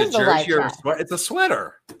 It is the live chat. It's a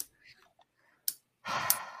sweater.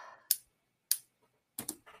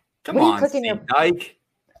 Come What are you on, cooking Steve your- Dyke.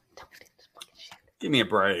 Give me a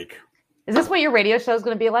break. Is this what your radio show is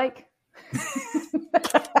going to be like? You're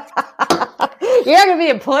not going to be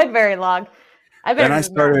employed very long. I bet. Then I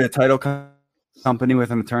started a title company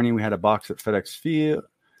with an attorney. We had a box at FedEx Field.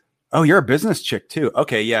 Oh, you're a business chick too.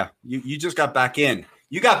 Okay, yeah. You just got back in.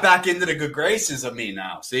 You got back into the good graces of me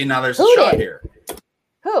now. See, now there's a Who shot did? here.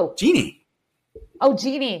 Who? Jeannie. Oh,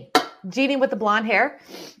 Jeannie. Jeannie with the blonde hair.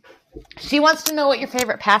 She wants to know what your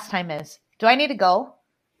favorite pastime is. Do I need to go?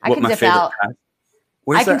 I What can my dip favorite out.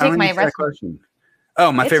 Where's I can that? take don't my even see that rest- question.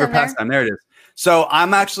 Oh, my It's favorite in there. pastime. There it is. So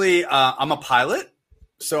I'm actually I'm a pilot.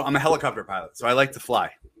 So I'm a helicopter pilot. So I like to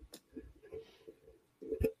fly.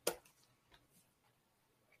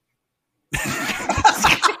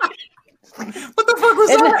 What the fuck was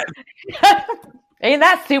that? Ain't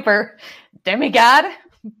that super? Demigod.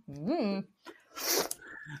 Mm.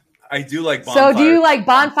 I do like So bonfires. do you like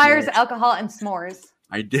bonfires, S'mores. alcohol, and s'mores?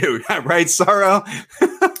 I do. Right, Sorrow?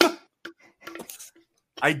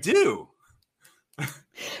 I do.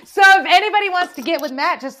 So if anybody wants to get with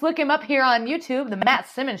Matt, just look him up here on YouTube, the Matt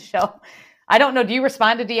Simmons Show. I don't know. Do you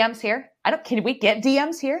respond to DMs here? Can we get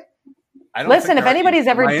DMs here? I don't Listen, think if there are anybody's any-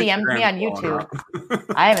 ever my DM'd me on Instagram's blowing YouTube, up.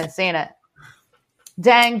 I haven't seen it.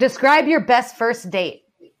 Dang, describe your best first date.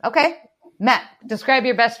 Okay. Matt, describe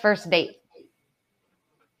your best first date.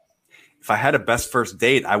 If I had a best first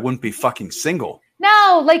date, I wouldn't be fucking single.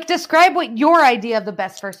 No, like describe what your idea of the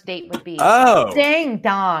best first date would be. Oh, Dang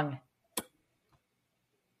dong. that's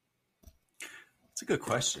a good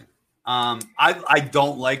question. I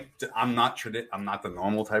don't like. I'm not the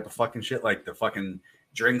normal type of fucking shit. Like the fucking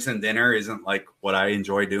drinks and dinner isn't like what I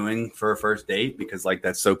enjoy doing for a first date because like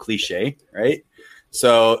that's so cliche, right?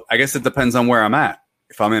 So I guess it depends on where I'm at.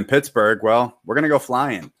 If I'm in Pittsburgh, well, we're gonna go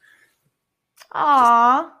flying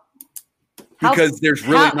Aw. because there's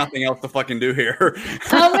really nothing else to fucking do here,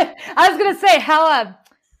 I was gonna say how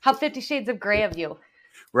 50 Shades of Grey of you.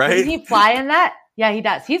 right? Does he fly in that? Yeah, he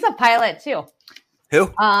does. He's a pilot too.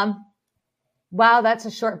 Who? Wow, that's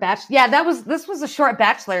a short batch. Yeah, this was a short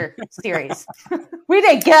Bachelor series. We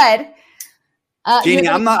did good. Jeannie,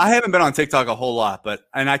 you're I haven't been on TikTok a whole lot,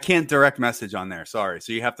 and I can't direct message on there. Sorry.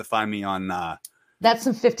 So you have to find me on, That's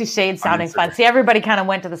some 50 Shades sounding Instagram. fun. See, everybody kind of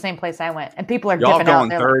went to the same place I went, and people are y'all dipping out. going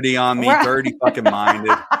They're 30 on me, We're- 30 fucking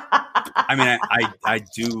minded. I mean,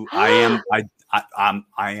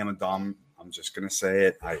 I am a dom. I'm just going to say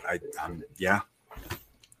it. Yeah.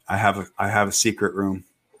 I have a secret room.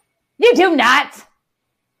 You do not.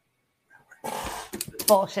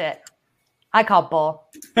 Bullshit. I call bull.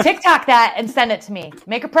 TikTok that and send it to me.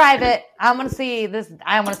 Make it private. I want to see this.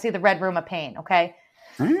 I want to see the red room of pain. Okay.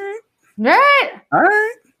 All right. Right. All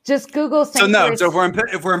right. Just Google. So no. Louis. So if we're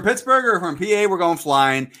in Pittsburgh or if we're in PA, we're going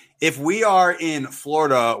flying. If we are in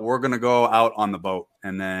Florida, we're going to go out on the boat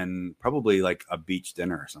and then probably like a beach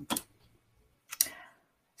dinner or something.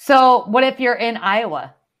 So what if you're in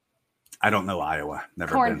Iowa? I don't know Iowa.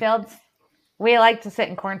 Never been. Cornfields. We like to sit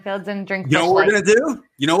in cornfields and drink. You know what we're gonna do?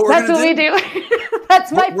 You know what we're That's gonna what do? we do.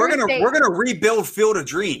 That's my We're first gonna date. we're gonna rebuild Field of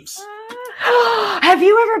Dreams. Have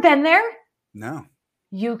you ever been there? No,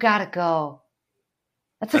 You gotta go.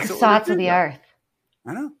 That's like That's the what we're thoughts gonna of do, the though. earth.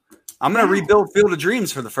 I know. I'm gonna rebuild Field of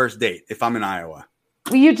Dreams for the first date if I'm in Iowa.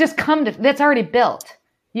 Well, you just come to. That's already built.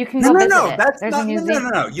 You can go No, visit it. that's There's not. a No, museum.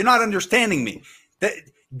 no. You're not understanding me. That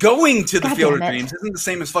going to the God Field of damn it. Dreams isn't the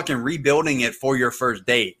same as fucking rebuilding it for your first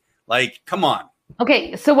date. Like, come on.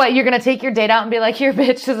 Okay, so what? You're gonna take your date out and be like, "Here,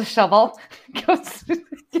 bitch, is a shovel." Go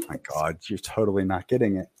My God, you're totally not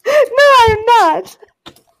getting it. No, I'm not.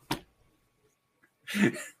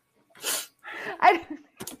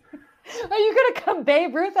 Are you gonna come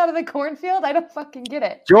Babe Ruth out of the cornfield? I don't fucking get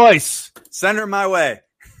it. Joyce, send her my way.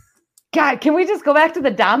 God, can we just go back to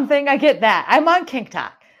the Dom thing? I get that. I'm on Kink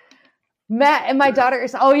Talk. Matt and my daughter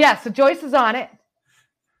is. Oh yeah, so Joyce is on it.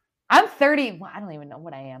 I'm 30. Well, I don't even know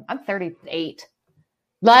what I am. I'm 38.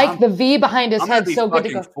 Like the V behind his I'm head, gonna be so good to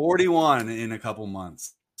fucking go. 41 in a couple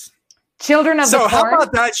months. Children of So the how corn.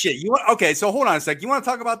 about that shit? Okay, so hold on a sec. You want to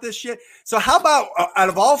talk about this shit? So how about out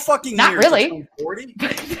of all fucking Not years, really. I turned 40.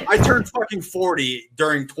 I turned fucking 40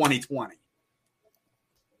 during 2020.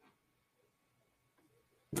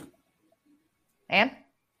 And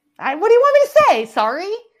what do you want me to say?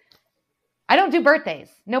 Sorry. I don't do birthdays.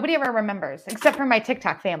 Nobody ever remembers, except for my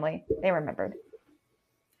TikTok family. They remembered.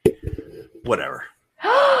 Whatever.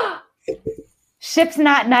 Ship's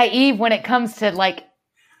not naive when it comes to like.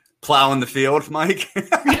 Plowing the field, Mike.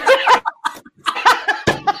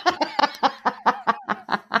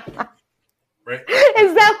 Right.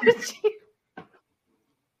 Is that what you?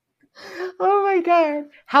 Oh my God.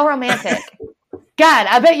 How romantic. God,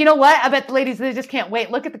 I bet, you know what? I bet the ladies, they just can't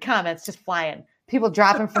wait. Look at the comments just flying. People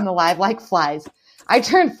dropping from the live like flies. I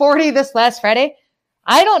turned 40 this last Friday.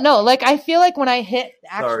 I don't know. Like, I feel like when I hit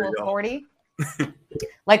actual y'all. 40,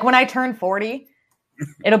 like when I turn 40,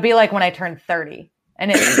 it'll be like when I turn 30. And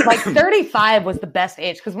it's like 35 was the best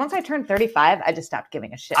age. Because once I turned 35, I just stopped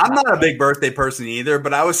giving a shit. I'm not a big birthday person either,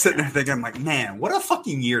 but I was sitting there thinking, I'm like, man, what a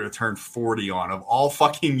fucking year to turn 40 on of all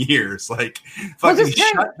fucking years. Like, fucking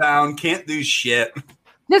shut down, can't do shit.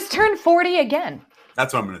 Just turn 40 again.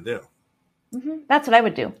 That's what I'm going to do. Mm-hmm. That's what I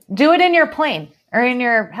would do. Do it in your plane or in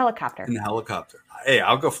your helicopter. In the helicopter. Hey,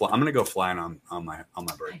 I'll go fly. I'm going to go flying on my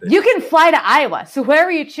birthday. You can fly to Iowa. So whoever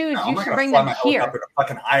you choose, you should bring them here. To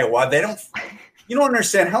fucking Iowa. They don't. You don't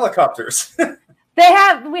understand helicopters.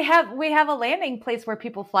 We have a landing place where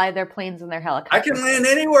people fly their planes and their helicopters. I can land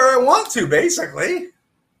anywhere I want to, basically,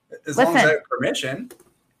 as long as I have permission.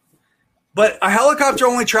 But a helicopter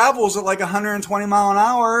only travels at like 120 mile an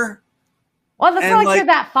hour. Well, that's not like you're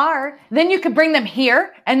that far. Then you could bring them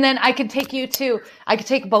here, and then I could take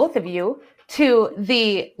both of you to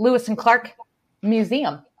the Lewis and Clark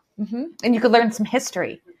Museum, and you could learn some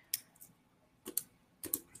history.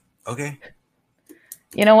 Okay.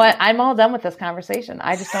 You know what? I'm all done with this conversation.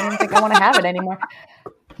 I just don't even think I want to have it anymore.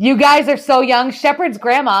 You guys are so young. Shepard's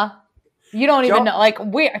grandma, you don't even know. Like,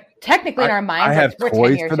 we're technically in our minds. I have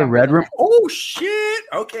toys for the Red Room. Oh, shit.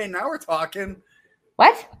 Okay, now we're talking.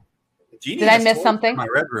 What? Jeannie Did I miss something? My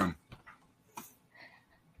Red Room.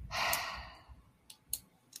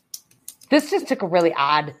 This just took a really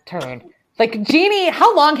odd turn. Like, Jeannie,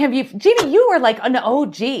 how long have you... Jeannie, you were like an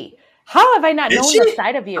OG. How have I not known this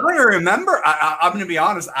side of you? I don't even remember. I'm going to be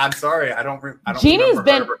honest. I'm sorry. I don't Jeannie's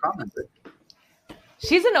remember her commenting.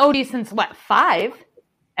 She's an OG since, what, 5?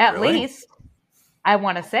 At least. I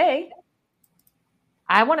want to say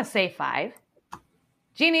 5.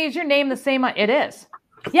 Jeannie, is your name the same? It is.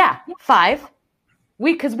 Yeah, 5.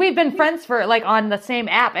 Because we've been friends for, like, on the same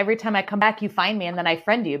app. Every time I come back, you find me, and then I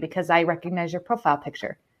friend you because I recognize your profile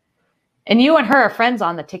picture. And you and her are friends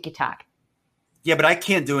on the TikTok. Yeah, but I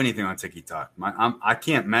can't do anything on TikTok. I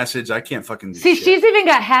can't message. I can't fucking do shit. She's even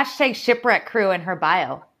got hashtag shipwreck crew in her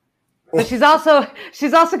bio. But she's also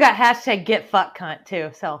got hashtag get fuck cunt too.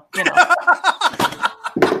 So, you know.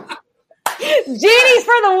 Jeannie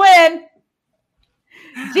for the win.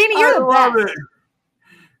 Jeannie, you're the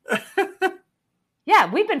best.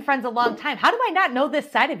 Yeah, we've been friends a long time. How do I not know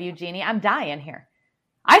this side of you, Jeannie? I'm dying here.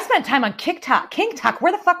 I spent time on King Talk.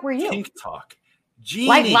 Where the fuck were you? King Talk.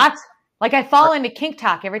 Jeannie. Like I fall into Kink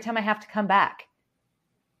Talk every time I have to come back.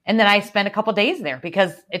 And then I spend a couple days there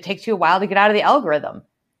because it takes you a while to get out of the algorithm.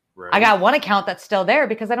 Right. I got one account that's still there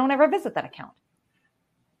because I don't ever visit that account.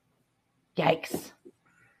 Yikes.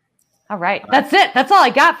 All right. That's it. That's all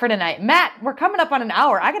I got for tonight. Matt, we're coming up on an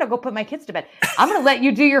hour. I got to go put my kids to bed. I'm going to let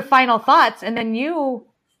you do your final thoughts and then you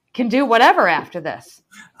can do whatever after this.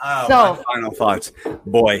 Oh, so, my final thoughts.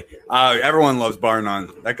 Boy, everyone loves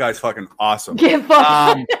Barnon. That guy's fucking awesome.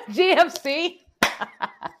 GFC.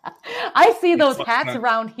 I see those hats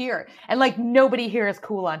around here, and like nobody here is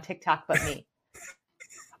cool on TikTok but me.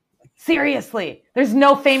 Seriously, there's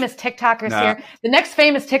no famous TikTokers here. The next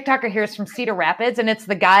famous TikToker here is from Cedar Rapids, and it's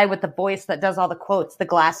the guy with the voice that does all the quotes, the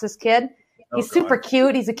glasses kid. He's super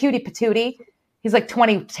cute. He's a cutie patootie. He's like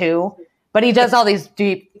 22. But he does all these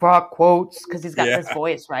deep rock quotes because he's got this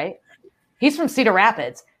voice, right? He's from Cedar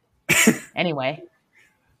Rapids. Anyway.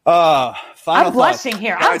 I'm blushing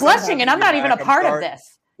here. Guys, I'm blushing, and I'm not even a part of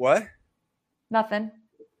this. What? Nothing.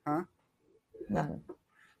 Huh? Nothing.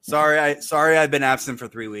 Sorry, I've been absent for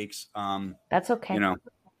 3 weeks. That's okay. You know,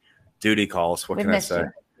 duty calls. What can I say?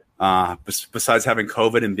 Besides having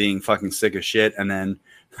COVID and being fucking sick as shit, and then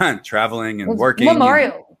traveling and working.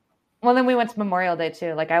 Well, then we went to Memorial Day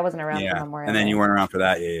too. Like I wasn't around for Memorial Day. And then you weren't around for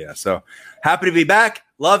that. Yeah. So happy to be back.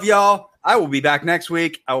 Love y'all. I will be back next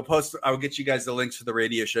week. I will get you guys the links for the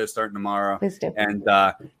radio show starting tomorrow. Please do. And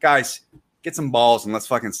guys, get some balls and let's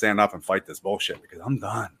fucking stand up and fight this bullshit because I'm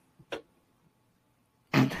done.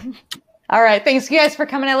 All right. Thanks you guys for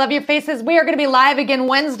coming. I love your faces. We are going to be live again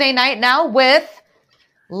Wednesday night now with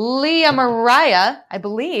Leah Mariah, I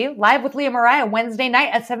believe, live with Leah Mariah Wednesday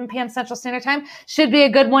night at 7 p.m. Central Standard Time. Should be a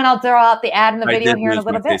good one. I'll throw out the ad in the video here in a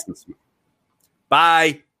little bit.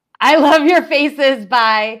 Bye. I love your faces.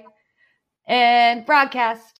 Bye. And broadcast.